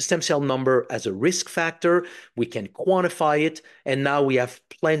cell number as a risk factor. We can quantify it, and now we have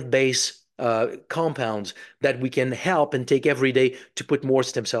plant-based compounds that we can help and take every day to put more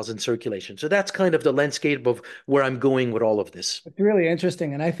stem cells in circulation. So that's kind of the landscape of where I'm going with all of this. It's really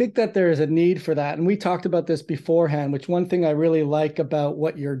interesting. And I think that there is a need for that. And we talked about this beforehand, which one thing I really like about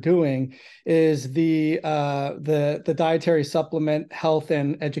what you're doing is the Dietary Supplement Health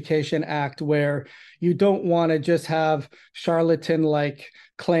and Education Act, where you don't want to just have charlatan-like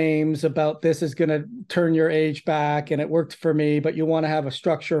claims about this is going to turn your age back and it worked for me, but you want to have a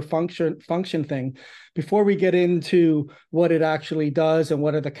structure function thing. Before we get into what it actually does and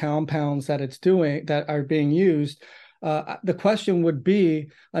what are the compounds that it's doing that are being used, the question would be,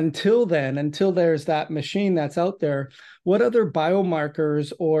 until there's that machine that's out there, what other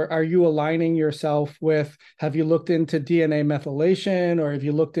biomarkers, or are you aligning yourself with, have you looked into DNA methylation, or have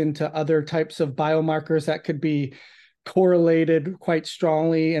you looked into other types of biomarkers that could be correlated quite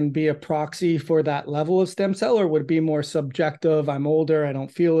strongly and be a proxy for that level of stem cell, or would it be more subjective? I'm older, I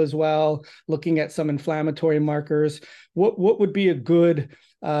don't feel as well, looking at some inflammatory markers. What would be a good,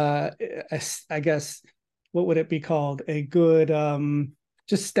 I guess, what would it be called? A good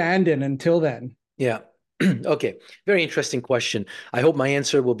just stand-in until then? Yeah. Okay. Very interesting question. I hope my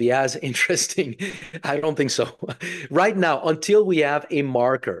answer will be as interesting. I don't think so. Right now, until we have a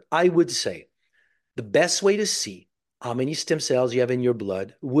marker, I would say the best way to see how many stem cells you have in your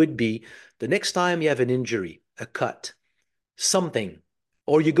blood would be the next time you have an injury, a cut, something,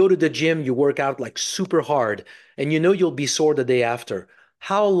 or you go to the gym, you work out like super hard, and you know you'll be sore the day after.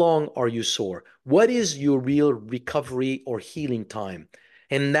 How long are you sore? What is your real recovery or healing time?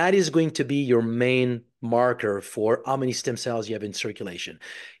 And that is going to be your main marker for how many stem cells you have in circulation.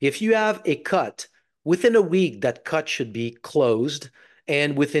 If you have a cut, within a week, that cut should be closed.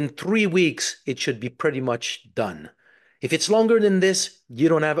 And within 3 weeks, it should be pretty much done. If it's longer than this, you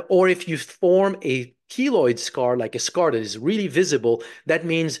don't have, or if you form a keloid scar, like a scar that is really visible, that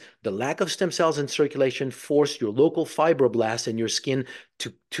means the lack of stem cells in circulation force your local fibroblasts in your skin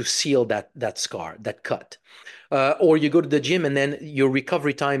to seal that scar, that cut. Or you go to the gym and then your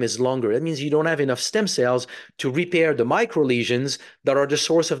recovery time is longer. That means you don't have enough stem cells to repair the micro lesions that are the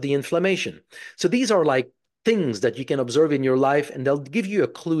source of the inflammation. So these are like things that you can observe in your life, and they'll give you a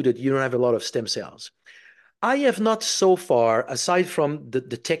clue that you don't have a lot of stem cells. I have not so far, aside from the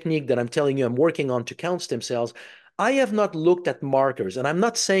technique that I'm telling you I'm working on to count stem cells, I have not looked at markers. And I'm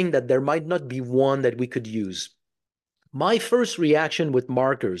not saying that there might not be one that we could use. My first reaction with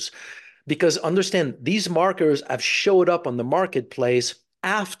markers, because understand, these markers have showed up on the marketplace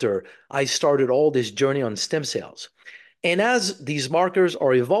after I started all this journey on stem cells. And as these markers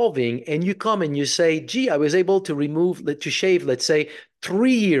are evolving, and you come and you say, gee, I was able to shave, let's say,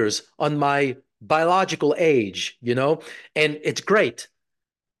 3 years on my biological age, and it's great.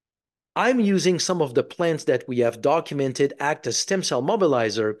 I'm using some of the plants that we have documented act as stem cell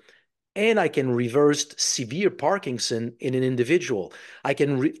mobilizer, and I can reverse severe Parkinson in an individual. I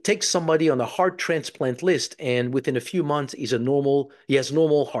can take somebody on a heart transplant list, and within a few months, he has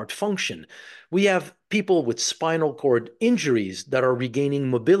normal heart function. We have people with spinal cord injuries that are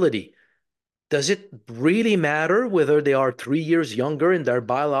regaining mobility. Does it really matter whether they are 3 years younger in their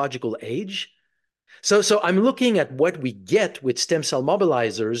biological age? So I'm looking at what we get with stem cell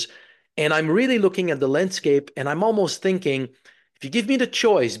mobilizers, and I'm really looking at the landscape, and I'm almost thinking, if you give me the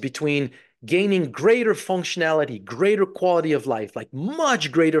choice between gaining greater functionality, greater quality of life, like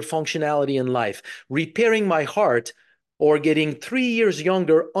much greater functionality in life, repairing my heart, or getting 3 years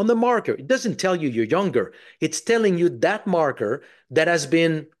younger on the marker, it doesn't tell you you're younger. It's telling you that marker that has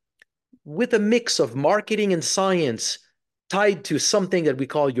been, with a mix of marketing and science, tied to something that we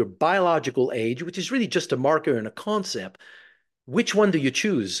call your biological age, which is really just a marker and a concept. Which one do you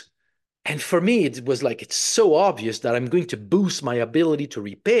choose? And for me, it was like it's so obvious that I'm going to boost my ability to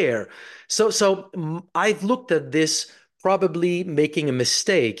repair. So I've looked at this, probably making a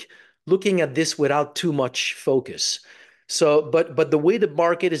mistake, looking at this without too much focus. But the way the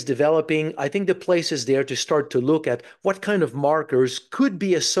market is developing, I think the place is there to start to look at what kind of markers could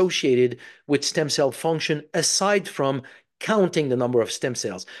be associated with stem cell function aside from counting the number of stem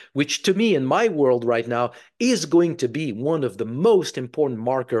cells, which to me in my world right now is going to be one of the most important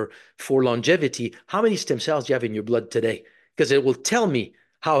marker for longevity. How many stem cells do you have in your blood today? Because it will tell me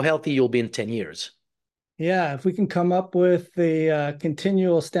how healthy you'll be in 10 years. Yeah, if we can come up with the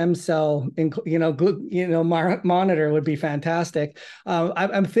continual stem cell, monitor would be fantastic.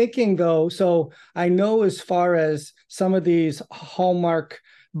 I'm thinking though, so I know as far as some of these hallmark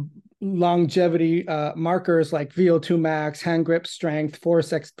longevity markers like VO2 max, hand grip strength, force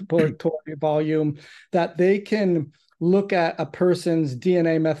expiratory volume, that they can look at a person's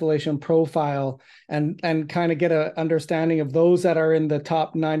DNA methylation profile and kind of get an understanding of those that are in the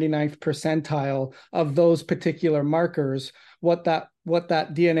top 99th percentile of those particular markers, what that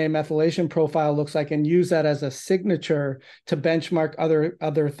DNA methylation profile looks like, and use that as a signature to benchmark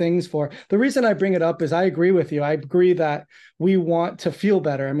other things for. The reason I bring it up is I agree with you. I agree that we want to feel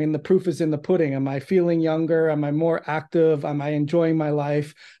better. I mean, the proof is in the pudding. Am I feeling younger? Am I more active? Am I enjoying my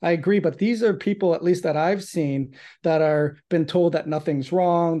life? I agree, but these are people, at least that I've seen, that are been told that nothing's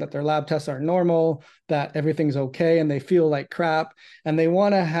wrong, that their lab tests are normal, that everything's okay, and they feel like crap, and they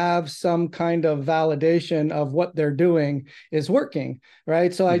want to have some kind of validation of what they're doing is working,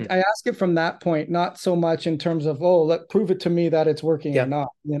 right? So I ask it from that point, not so much in terms of, oh, prove it to me that it's working or Yeah. not.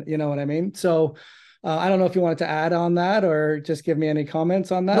 You know what I mean? So I don't know if you wanted to add on that or just give me any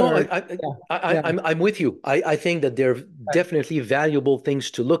comments on that, No, or yeah, yeah, I'm with you. I think that they're right, definitely valuable things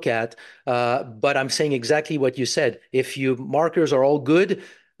to look at. But I'm saying exactly what you said. If you markers are all good,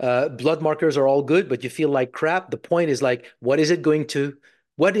 blood markers are all good, but you feel like crap, the point is like, what is going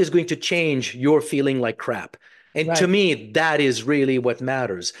to change your feeling like crap? And to right, me, that is really what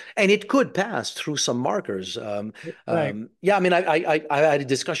matters. And it could pass through some markers. right, Yeah, I mean, I had a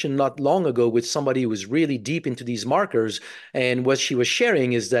discussion not long ago with somebody who was really deep into these markers, and what she was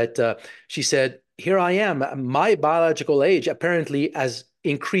sharing is that she said, "Here I am. My biological age apparently has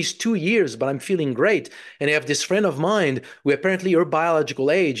increased 2 years, but I'm feeling great. And I have this friend of mine who apparently her biological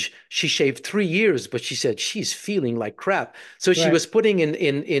age, she shaved 3 years, but she said she's feeling like crap." So she right, was putting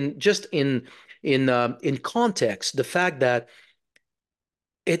in context the fact that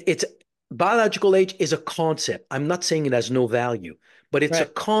it's biological age is a concept. I'm not saying it has no value, but it's a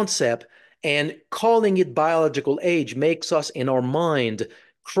right, concept, and calling it biological age makes us in our mind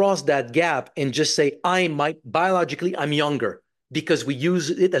cross that gap and just say, I might biologically, I'm younger because we use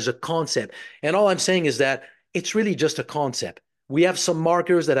it as a concept. And all I'm saying is that it's really just a concept. We have some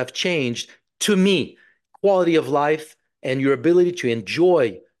markers that have changed. To me, quality of life and your ability to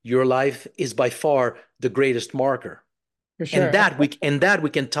enjoy your life is by far the greatest marker. for And sure. that we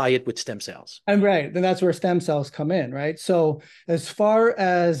can tie it with stem cells. And right, then that's where stem cells come in, right? So as far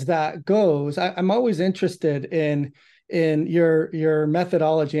as that goes, I'm always interested in your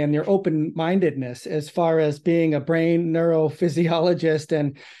methodology and your open-mindedness as far as being a brain neurophysiologist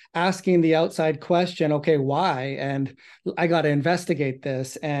and asking the outside question, okay, why? And I got to investigate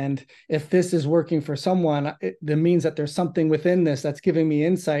this. And if this is working for someone, that means that there's something within this that's giving me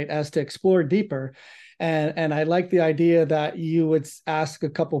insight as to explore deeper. And I like the idea that you would ask a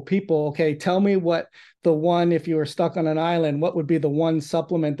couple people, okay, tell me what the one, if you were stuck on an island, what would be the one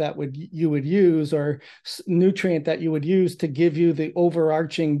supplement that you would use, or nutrient that you would use to give you the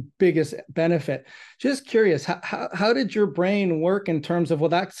overarching biggest benefit? Just curious, how did your brain work in terms of, well,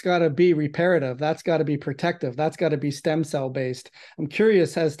 that's got to be reparative, that's got to be protective, that's got to be stem cell based? I'm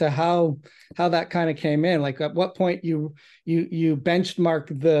curious as to how that kind of came in. Like at what point you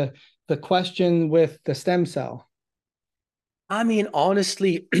benchmarked the question with the stem cell. I mean,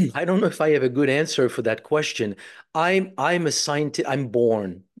 honestly, I don't know if I have a good answer for that question. I'm a scientist. I'm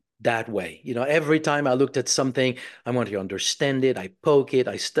born that way. You know, every time I looked at something, I want to understand it. I poke it.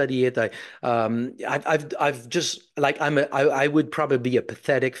 I study it. I've just like I would probably be a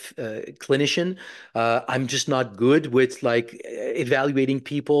pathetic clinician. I'm just not good with like evaluating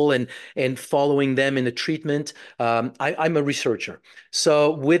people and following them in the treatment. I'm a researcher.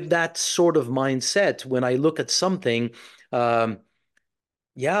 So with that sort of mindset, when I look at something. Um,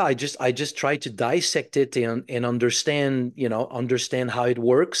 yeah, I just try to dissect it and understand, understand how it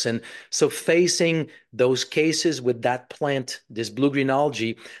works. And so facing those cases with that plant, this blue-green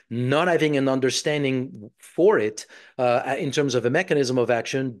algae, not having an understanding for it in terms of a mechanism of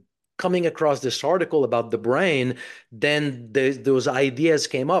action, coming across this article about the brain, then those ideas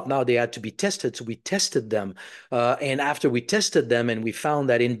came up. Now they had to be tested. So we tested them. And after we tested them and we found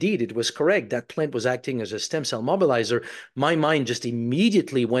that indeed it was correct, that plant was acting as a stem cell mobilizer, my mind just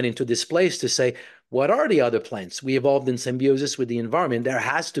immediately went into this place to say, what are the other plants? We evolved in symbiosis with the environment. There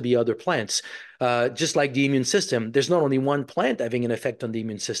has to be other plants. Just like the immune system, there's not only one plant having an effect on the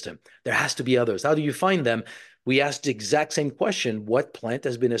immune system. There has to be others. How do you find them? We asked the exact same question. What plant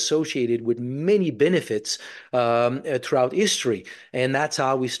has been associated with many benefits throughout history? And that's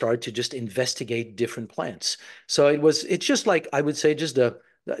how we started to just investigate different plants. So it's just like, I would say, just the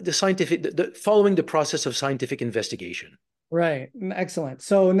scientific, following the process of scientific investigation. Right. Excellent.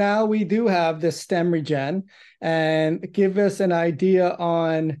 So now we do have this stem regen, and give us an idea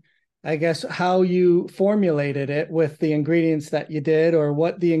on, I guess, how you formulated it with the ingredients that you did, or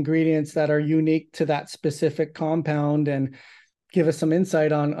what the ingredients that are unique to that specific compound, and give us some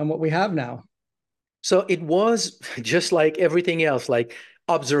insight on what we have now. So it was just like everything else, like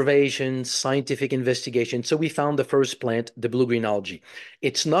observations, scientific investigation. So we found the first plant, the blue-green algae.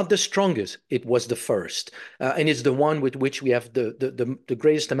 It's not the strongest, it was the first. And it's the one with which we have the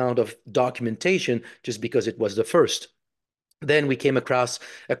greatest amount of documentation just because it was the first. Then we came across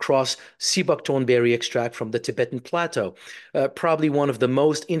sea buckthorn berry extract from the Tibetan Plateau, probably one of the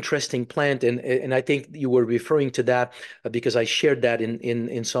most interesting plant. And I think you were referring to that because I shared that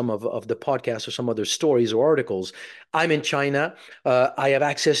in some of the podcasts or some other stories or articles. I'm in China. I have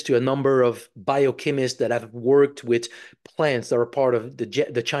access to a number of biochemists that have worked with plants that are part of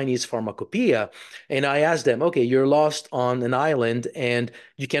the Chinese pharmacopoeia. And I asked them, okay, you're lost on an island and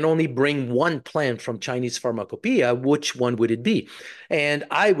you can only bring one plant from Chinese pharmacopoeia. Which one would it be? And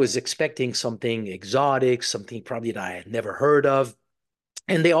I was expecting something exotic, something probably that I had never heard of.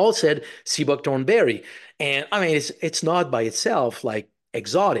 And they all said sea buckthorn berry. And I mean, it's not by itself like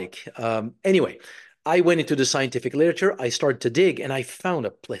exotic. Anyway, I went into the scientific literature, I started to dig, and I found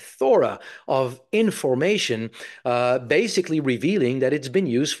a plethora of information basically revealing that it's been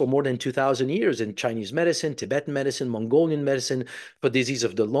used for more than 2,000 years in Chinese medicine, Tibetan medicine, Mongolian medicine, for disease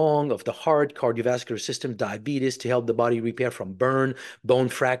of the lung, of the heart, cardiovascular system, diabetes, to help the body repair from burn, bone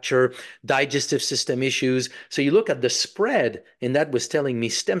fracture, digestive system issues. So you look at the spread, and that was telling me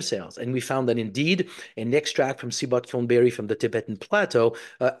stem cells. And we found that indeed an extract from sea buckthorn berry from the Tibetan Plateau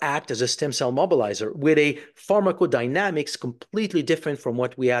act as a stem cell mobilizer, with a pharmacodynamics completely different from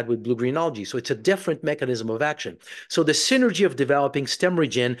what we had with blue-green algae. So it's a different mechanism of action. So the synergy of developing stem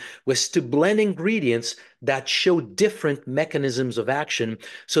regen was to blend ingredients that show different mechanisms of action.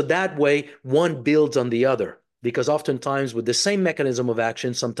 So that way one builds on the other. Because oftentimes with the same mechanism of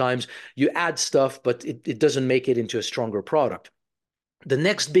action, sometimes you add stuff, but it doesn't make it into a stronger product. The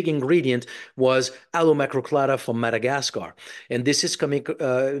next big ingredient was Allomacroclada from Madagascar. And this is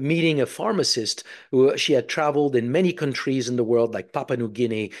meeting a pharmacist who she had traveled in many countries in the world, like Papua New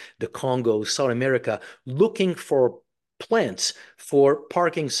Guinea, the Congo, South America, looking for plants for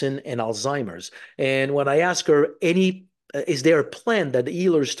Parkinson and Alzheimer's. And when I asked her, is there a plant that the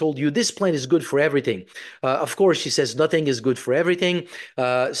healers told you this plant is good for everything? Of course, she says nothing is good for everything.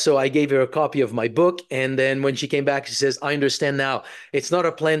 So I gave her a copy of my book. And then when she came back, she says, I understand now. It's not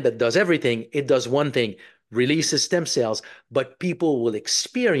a plant that does everything. It does one thing, releases stem cells, but people will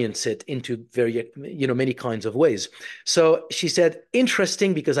experience it into many kinds of ways. So she said,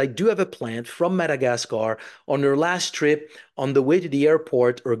 interesting, because I do have a plant from Madagascar. On her last trip, on the way to the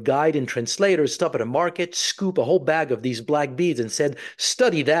airport, her guide and translator stopped at a market, scoop a whole bag of these black beads and said,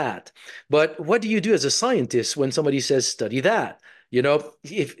 study that. But what do you do as a scientist when somebody says, study that? You know,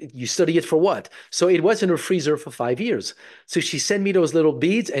 if you study it for what? So it was in her freezer for 5 years. So she sent me those little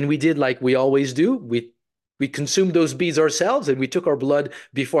beads, and we did like we always do. We consumed those beads ourselves, and we took our blood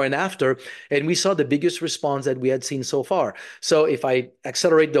before and after, and we saw the biggest response that we had seen so far. So if I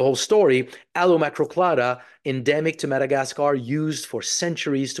accelerate the whole story, Allomacroclada, endemic to Madagascar, used for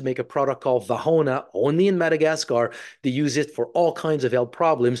centuries to make a product called Vahona, only in Madagascar. They use it for all kinds of health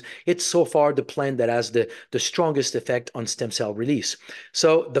problems. It's so far the plant that has the strongest effect on stem cell release.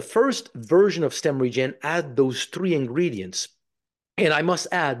 So the first version of Stem Regen had those three ingredients. And I must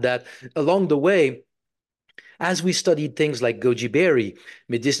add that along the way, as we studied things like goji berry,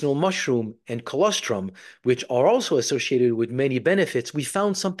 medicinal mushroom, and colostrum, which are also associated with many benefits, we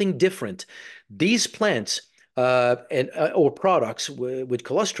found something different. These plants or products with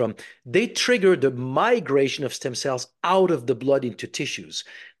colostrum, they trigger the migration of stem cells out of the blood into tissues.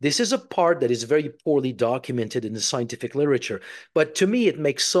 This is a part that is very poorly documented in the scientific literature, but to me, it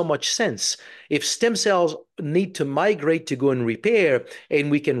makes so much sense. If stem cells need to migrate to go and repair, and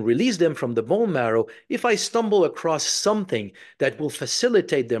we can release them from the bone marrow, if I stumble across something that will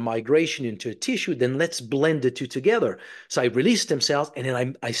facilitate their migration into a tissue, then let's blend the two together. So I release stem cells, and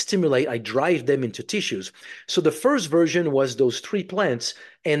then I drive them into tissues. So the first version was those 3 plants,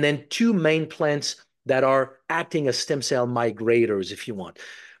 and then 2 main plants that are acting as stem cell migrators, if you want.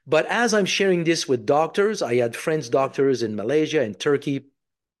 But as I'm sharing this with doctors, I had friends, doctors in Malaysia and Turkey,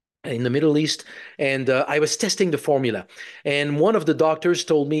 in the Middle East, and I was testing the formula. And one of the doctors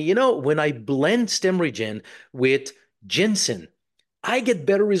told me, when I blend Stemregen with ginseng, I get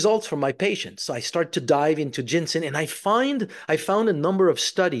better results from my patients. So I start to dive into ginseng, and I found a number of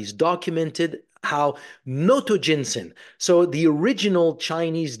studies documented how noto ginseng, so the original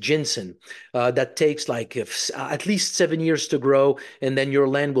Chinese ginseng that takes like at least 7 years to grow, and then your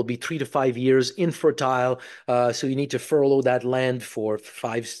land will be 3 to 5 years infertile. So you need to furlough that land for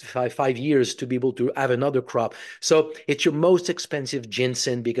five years to be able to have another crop. So it's your most expensive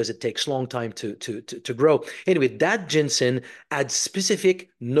ginseng because it takes a long time to grow. Anyway, that ginseng had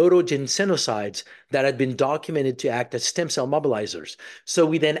specific notoginsenosides that had been documented to act as stem cell mobilizers. So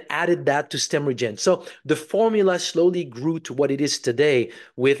we then added that to Stemregen. So the formula slowly grew to what it is today,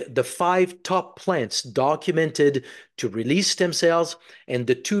 with the 5 top plants documented to release stem cells, and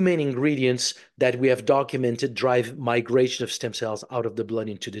the 2 main ingredients that we have documented drive migration of stem cells out of the blood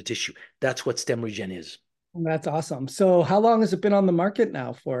into the tissue. That's what Stemregen is. That's awesome. So how long has it been on the market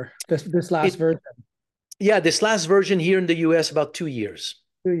now for this last version? Yeah, this last version here in the US, about 2 years.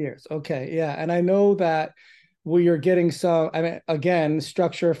 2 years. Okay. Yeah. And I know that you're getting some, I mean, again,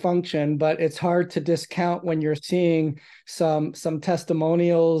 structure function, but it's hard to discount when you're seeing some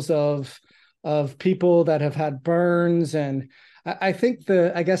testimonials of people that have had burns. And I think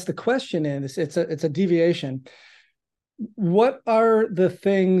I guess the question is, it's a deviation. What are the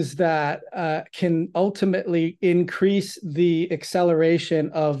things that can ultimately increase the acceleration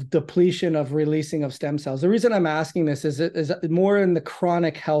of depletion of releasing of stem cells? The reason I'm asking this is more in the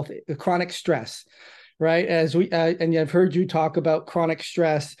chronic stress, right? As and I've heard you talk about chronic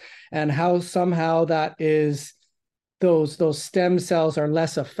stress and how somehow that is those stem cells are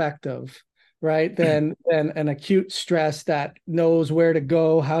less effective, right, than an acute stress that knows where to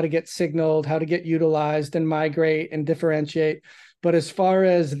go, how to get signaled, how to get utilized and migrate and differentiate. But as far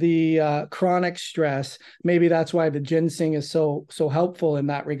as the chronic stress, maybe that's why the ginseng is so helpful in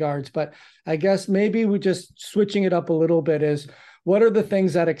that regards. But I guess maybe we just switching it up a little bit is, what are the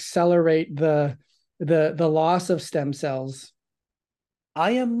things that accelerate the loss of stem cells?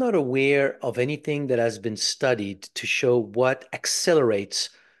 I am not aware of anything that has been studied to show what accelerates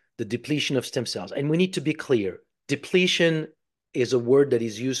the depletion of stem cells. And we need to be clear. Depletion is a word that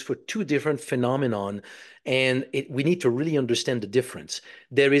is used for 2 different phenomenon, and we need to really understand the difference.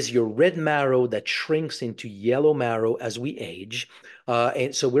 There is your red marrow that shrinks into yellow marrow as we age.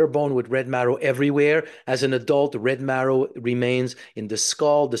 And so we're born with red marrow everywhere. As an adult, red marrow remains in the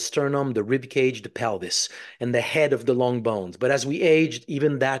skull, the sternum, the rib cage, the pelvis, and the head of the long bones. But as we age,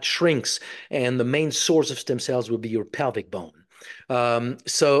 even that shrinks, and the main source of stem cells will be your pelvic bone.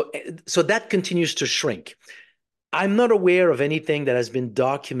 So that continues to shrink. I'm not aware of anything that has been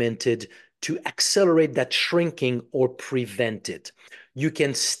documented to accelerate that shrinking or prevent it. You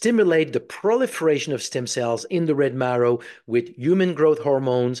can stimulate the proliferation of stem cells in the red marrow with human growth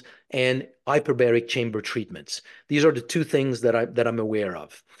hormones and hyperbaric chamber treatments. These are the 2 things that I'm aware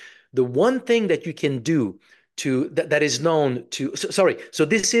of. The one thing that you can do that is known to, so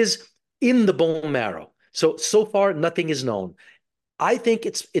this is in the bone marrow. So far, nothing is known. I think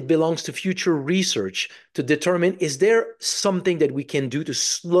it belongs to future research to determine, is there something that we can do to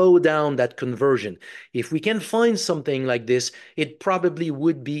slow down that conversion? If we can find something like this, it probably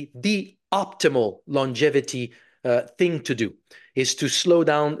would be the optimal longevity thing to do, is to slow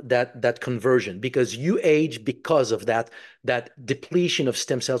down that conversion, because you age because of that depletion of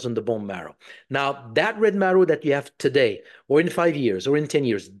stem cells in the bone marrow. Now, that red marrow that you have today, or in 5 years, or in 10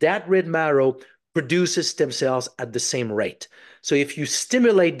 years, that red marrow produces stem cells at the same rate. So if you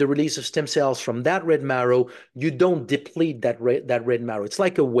stimulate the release of stem cells from that red marrow, you don't deplete that red marrow. It's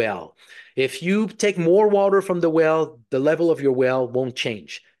like a well. If you take more water from the well, the level of your well won't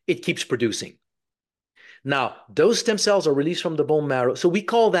change. It keeps producing. Now, those stem cells are released from the bone marrow. So we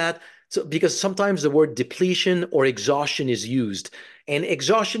call that, because sometimes the word depletion or exhaustion is used. And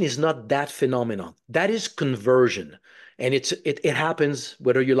exhaustion is not that phenomenon. That is conversion. And it happens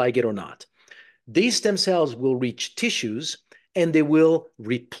whether you like it or not. These stem cells will reach tissues and they will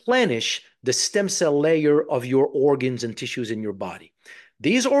replenish the stem cell layer of your organs and tissues in your body.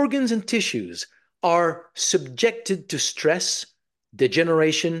 These organs and tissues are subjected to stress,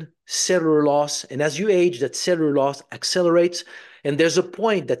 degeneration, cellular loss, and as you age, that cellular loss accelerates, and there's a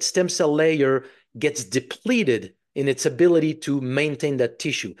point that stem cell layer gets depleted in its ability to maintain that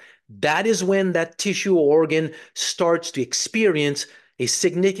tissue. That is when that tissue or organ starts to experience a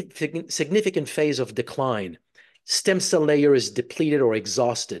significant phase of decline. Stem cell layer is depleted or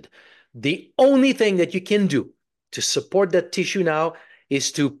exhausted. The only thing that you can do to support that tissue now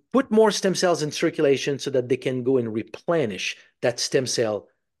is to put more stem cells in circulation so that they can go and replenish that stem cell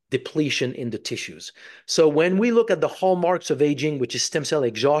depletion in the tissues. So when we look at the hallmarks of aging, which is stem cell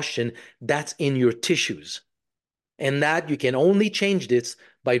exhaustion, that's in your tissues. And that you can only change this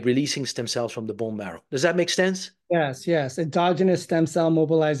by releasing stem cells from the bone marrow. Does that make sense? Yes, yes. Endogenous stem cell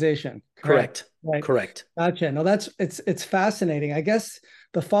mobilization. Correct. Right. Correct. Gotcha. No, it's fascinating. I guess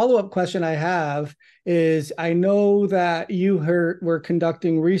the follow-up question I have is, I know that you were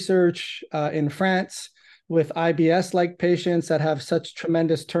conducting research in France with IBS-like patients that have such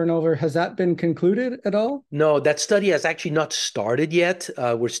tremendous turnover. Has that been concluded at all? No, that study has actually not started yet.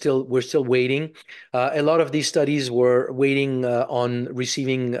 We're still waiting. A lot of these studies were waiting on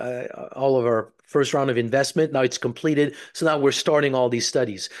receiving all of our first round of investment. Now it's completed. So now we're starting all these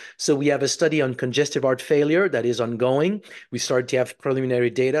studies. So we have a study on congestive heart failure that is ongoing. We started to have preliminary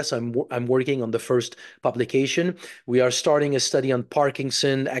data. So I'm working on the first publication. We are starting a study on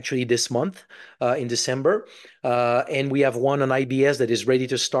Parkinson actually this month in December. And we have one on IBS that is ready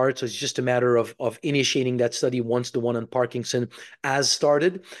to start. So it's just a matter of initiating that study once the one on Parkinson has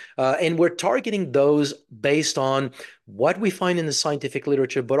started. And we're targeting those based on what we find in the scientific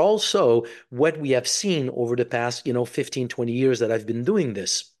literature, but also what we have seen over the past, 15, 20 years that I've been doing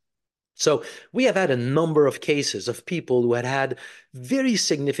this. So we have had a number of cases of people who had very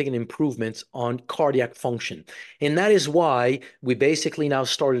significant improvements on cardiac function. And that is why we basically now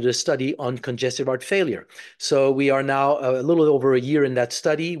started a study on congestive heart failure. So we are now a little over a year in that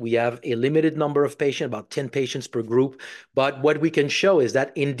study. We have a limited number of patients, about 10 patients per group. But what we can show is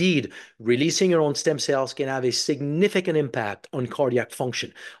that indeed, releasing your own stem cells can have a significant impact on cardiac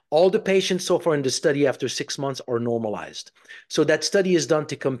function. All the patients so far in the study after 6 months are normalized. So that study is done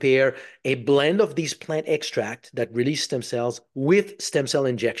to compare a blend of these plant extract that release stem cells with stem cell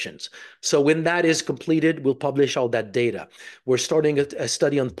injections. So when that is completed, we'll publish all that data. We're starting a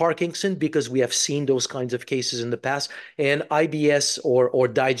study on Parkinson because we have seen those kinds of cases in the past, and IBS or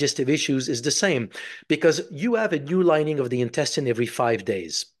digestive issues is the same because you have a new lining of the intestine every 5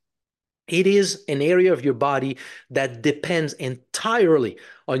 days. It is an area of your body that depends entirely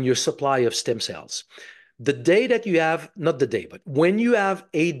on your supply of stem cells. The day that you have, not the day, but when you have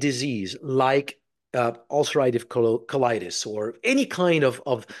a disease like ulcerative colitis or any kind of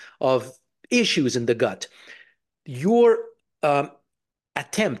issues in the gut, your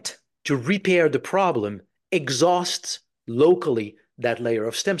attempt to repair the problem exhausts locally that layer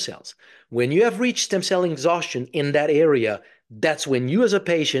of stem cells. When you have reached stem cell exhaustion in that area, that's when you as a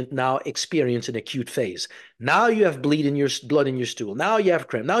patient now experience an acute phase. Now you have blood in your stool. Now you have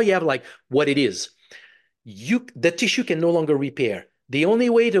cramp. Now you have like what it is. The tissue can no longer repair. The only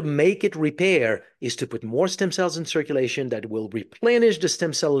way to make it repair is to put more stem cells in circulation that will replenish the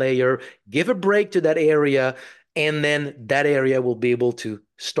stem cell layer, give a break to that area, and then that area will be able to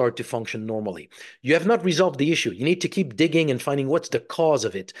start to function normally. You have not resolved the issue. You need to keep digging and finding what's the cause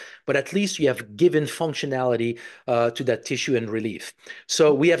of it, but at least you have given functionality to that tissue and relief.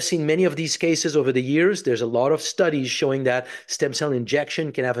 So we have seen many of these cases over the years. There's a lot of studies showing that stem cell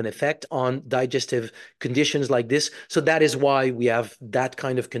injection can have an effect on digestive conditions like this. So that is why we have that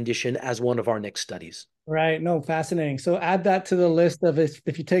kind of condition as one of our next studies. Right. No, fascinating. So add that to the list of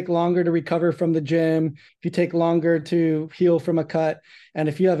if you take longer to recover from the gym, if you take longer to heal from a cut, and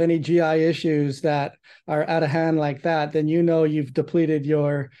if you have any GI issues that are out of hand like that, then you've depleted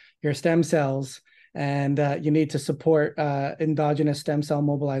your stem cells, and you need to support endogenous stem cell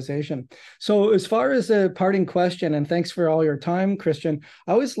mobilization. So as far as a parting question, and thanks for all your time, Christian,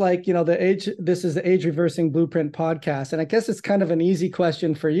 I always like, this is the Age Reversing Blueprint podcast. And I guess it's kind of an easy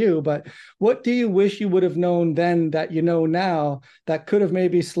question for you, but what do you wish you would have known then that you know now that could have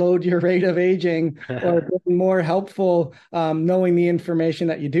maybe slowed your rate of aging or been more helpful knowing the information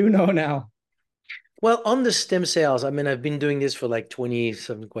that you do know now? Well, on the stem cells, I mean, I've been doing this for like 20,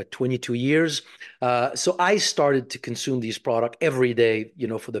 something, what, 22 years. So I started to consume these products every day,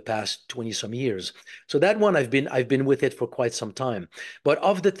 for the past 20 some years. So that one, I've been with it for quite some time. But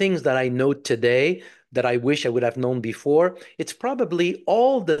of the things that I know today that I wish I would have known before, it's probably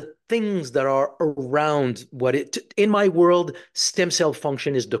all the things that are around in my world, stem cell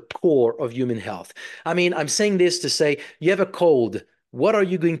function is the core of human health. I mean, I'm saying this to say you have a cold. What are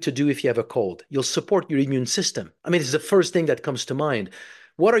you going to do if you have a cold? You'll support your immune system. I mean, it's the first thing that comes to mind.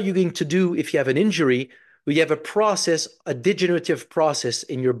 What are you going to do if you have an injury? You have a process, a degenerative process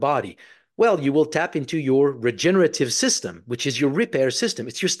in your body. Well, you will tap into your regenerative system, which is your repair system.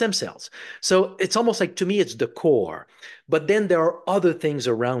 It's your stem cells. So it's almost like, to me, it's the core. But then there are other things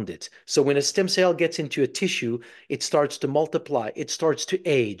around it. So when a stem cell gets into a tissue, it starts to multiply, it starts to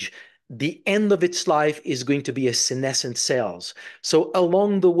age. The end of its life is going to be a senescent cells. So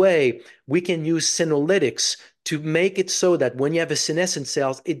along the way, we can use senolytics to make it so that when you have a senescent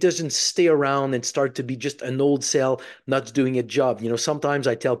cells, it doesn't stay around and start to be just an old cell not doing a job. Sometimes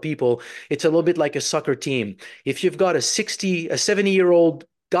I tell people it's a little bit like a soccer team. If you've got a 70-year-old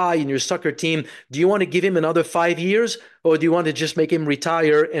guy in your soccer team, do you want to give him another 5 years, or do you want to just make him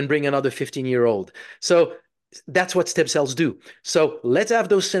retire and bring another 15-year-old? So that's what stem cells do. So let's have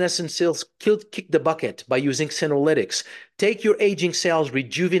those senescent cells kick the bucket by using senolytics. Take your aging cells,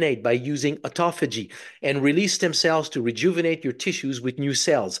 rejuvenate by using autophagy, and release stem cells to rejuvenate your tissues with new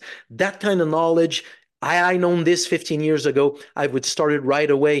cells. That kind of knowledge, I known this 15 years ago, I would start it right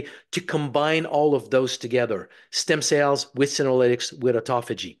away to combine all of those together. Stem cells with senolytics with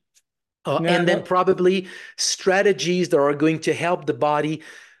autophagy. Yeah, And then no, probably strategies that are going to help the body.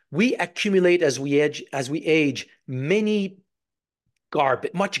 We accumulate as we age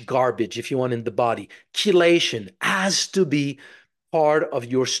much garbage, if you want, in the body. Chelation has to be part of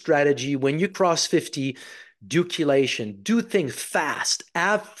your strategy. When you cross 50, do chelation, do things fast,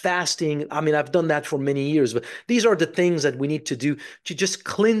 have fasting. I mean, I've done that for many years, but these are the things that we need to do to just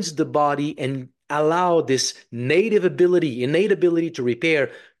cleanse the body and allow this innate ability to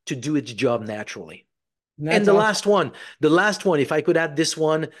repair to do its job naturally. And that's the awesome. last one, if I could add this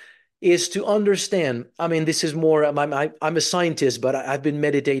one, is to understand. I mean, this is more, I'm a scientist, but I've been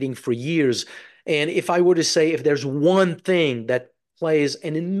meditating for years. And if I were to say, if there's one thing that plays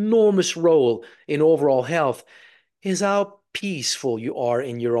an enormous role in overall health, is how peaceful you are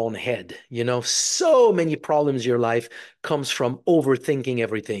in your own head. So many problems in your life comes from overthinking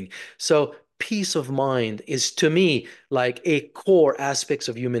everything. So peace of mind is, to me, like a core aspects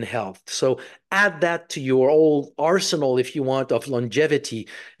of human health. So add that to your old arsenal, if you want, of longevity.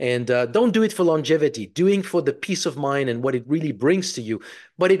 And don't do it for longevity, doing for the peace of mind and what it really brings to you.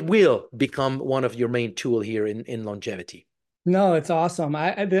 But it will become one of your main tool here in longevity. No, it's awesome.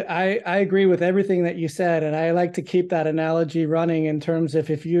 I agree with everything that you said, and I like to keep that analogy running in terms of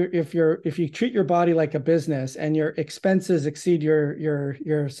if you treat your body like a business and your expenses exceed your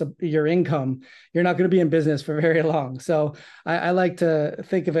income, you're not going to be in business for very long. So I like to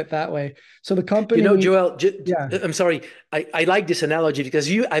think of it that way. So the company, Joel, yeah, I'm sorry. I like this analogy because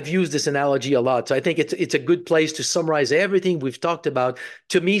I've used this analogy a lot. So I think it's a good place to summarize everything we've talked about.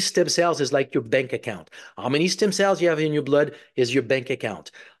 To me, stem cells is like your bank account. How many stem cells you have in your blood is your bank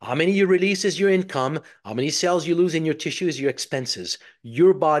account. How many you release is your income. How many cells you lose in your tissue is your expenses.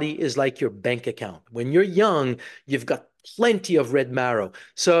 Your body is like your bank account. When you're young, you've got plenty of red marrow.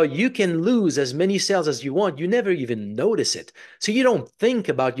 So you can lose as many cells as you want. You never even notice it. So you don't think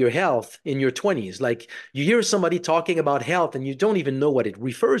about your health in your 20s. Like, you hear somebody talking about health and you don't even know what it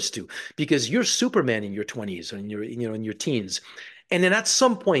refers to because you're Superman in your 20s or in your teens. And then at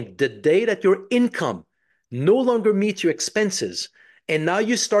some point, the day that your income no longer meets your expenses, and now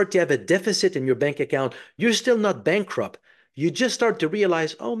you start to have a deficit in your bank account, you're still not bankrupt. You just start to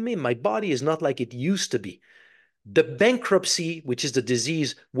realize, oh man, my body is not like it used to be. The bankruptcy, which is the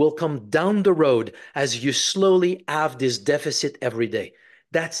disease, will come down the road as you slowly have this deficit every day.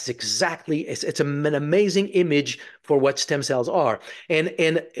 That's exactly, it's an amazing image for what stem cells are. And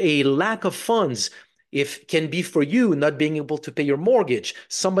a lack of funds, if can be for you not being able to pay your mortgage,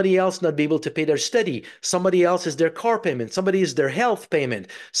 somebody else not be able to pay their study, somebody else is their car payment, somebody is their health payment.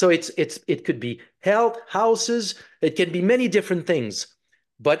 So it could be health, houses, it can be many different things.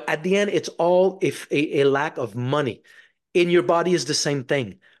 But at the end, it's all if a lack of money. In your body is the same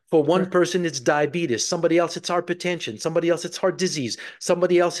thing. For one sure. person, it's diabetes. Somebody else, it's hypertension. Somebody else, it's heart disease.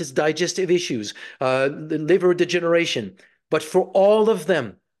 Somebody else, it's digestive issues, liver degeneration. But for all of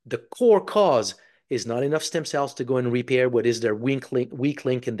them, the core cause is not enough stem cells to go and repair what is their weak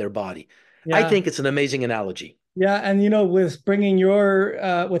link in their body. I Yeah. think it's an amazing analogy. Yeah, and with bringing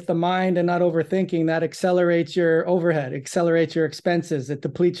your with the mind and not overthinking, that accelerates your overhead, accelerates your expenses, it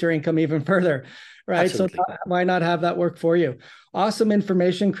depletes your income even further, right? So Absolutely. why not have that work for you? Awesome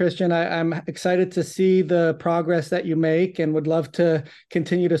information, Christian. I'm excited to see the progress that you make and would love to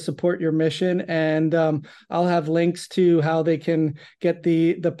continue to support your mission. And I'll have links to how they can get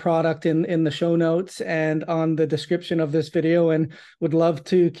the product in the show notes and on the description of this video, and would love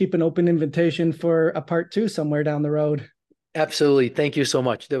to keep an open invitation for a part two somewhere down the road. Absolutely. Thank you so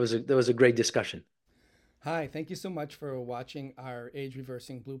much. That was a great discussion. Hi, thank you so much for watching our Age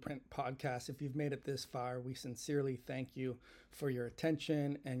Reversing Blueprint podcast. If you've made it this far, we sincerely thank you for your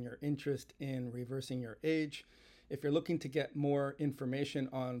attention and your interest in reversing your age. If you're looking to get more information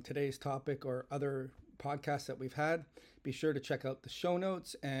on today's topic or other podcasts that we've had, be sure to check out the show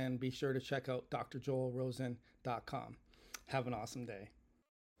notes and be sure to check out drjoelrosen.com. Have an awesome day.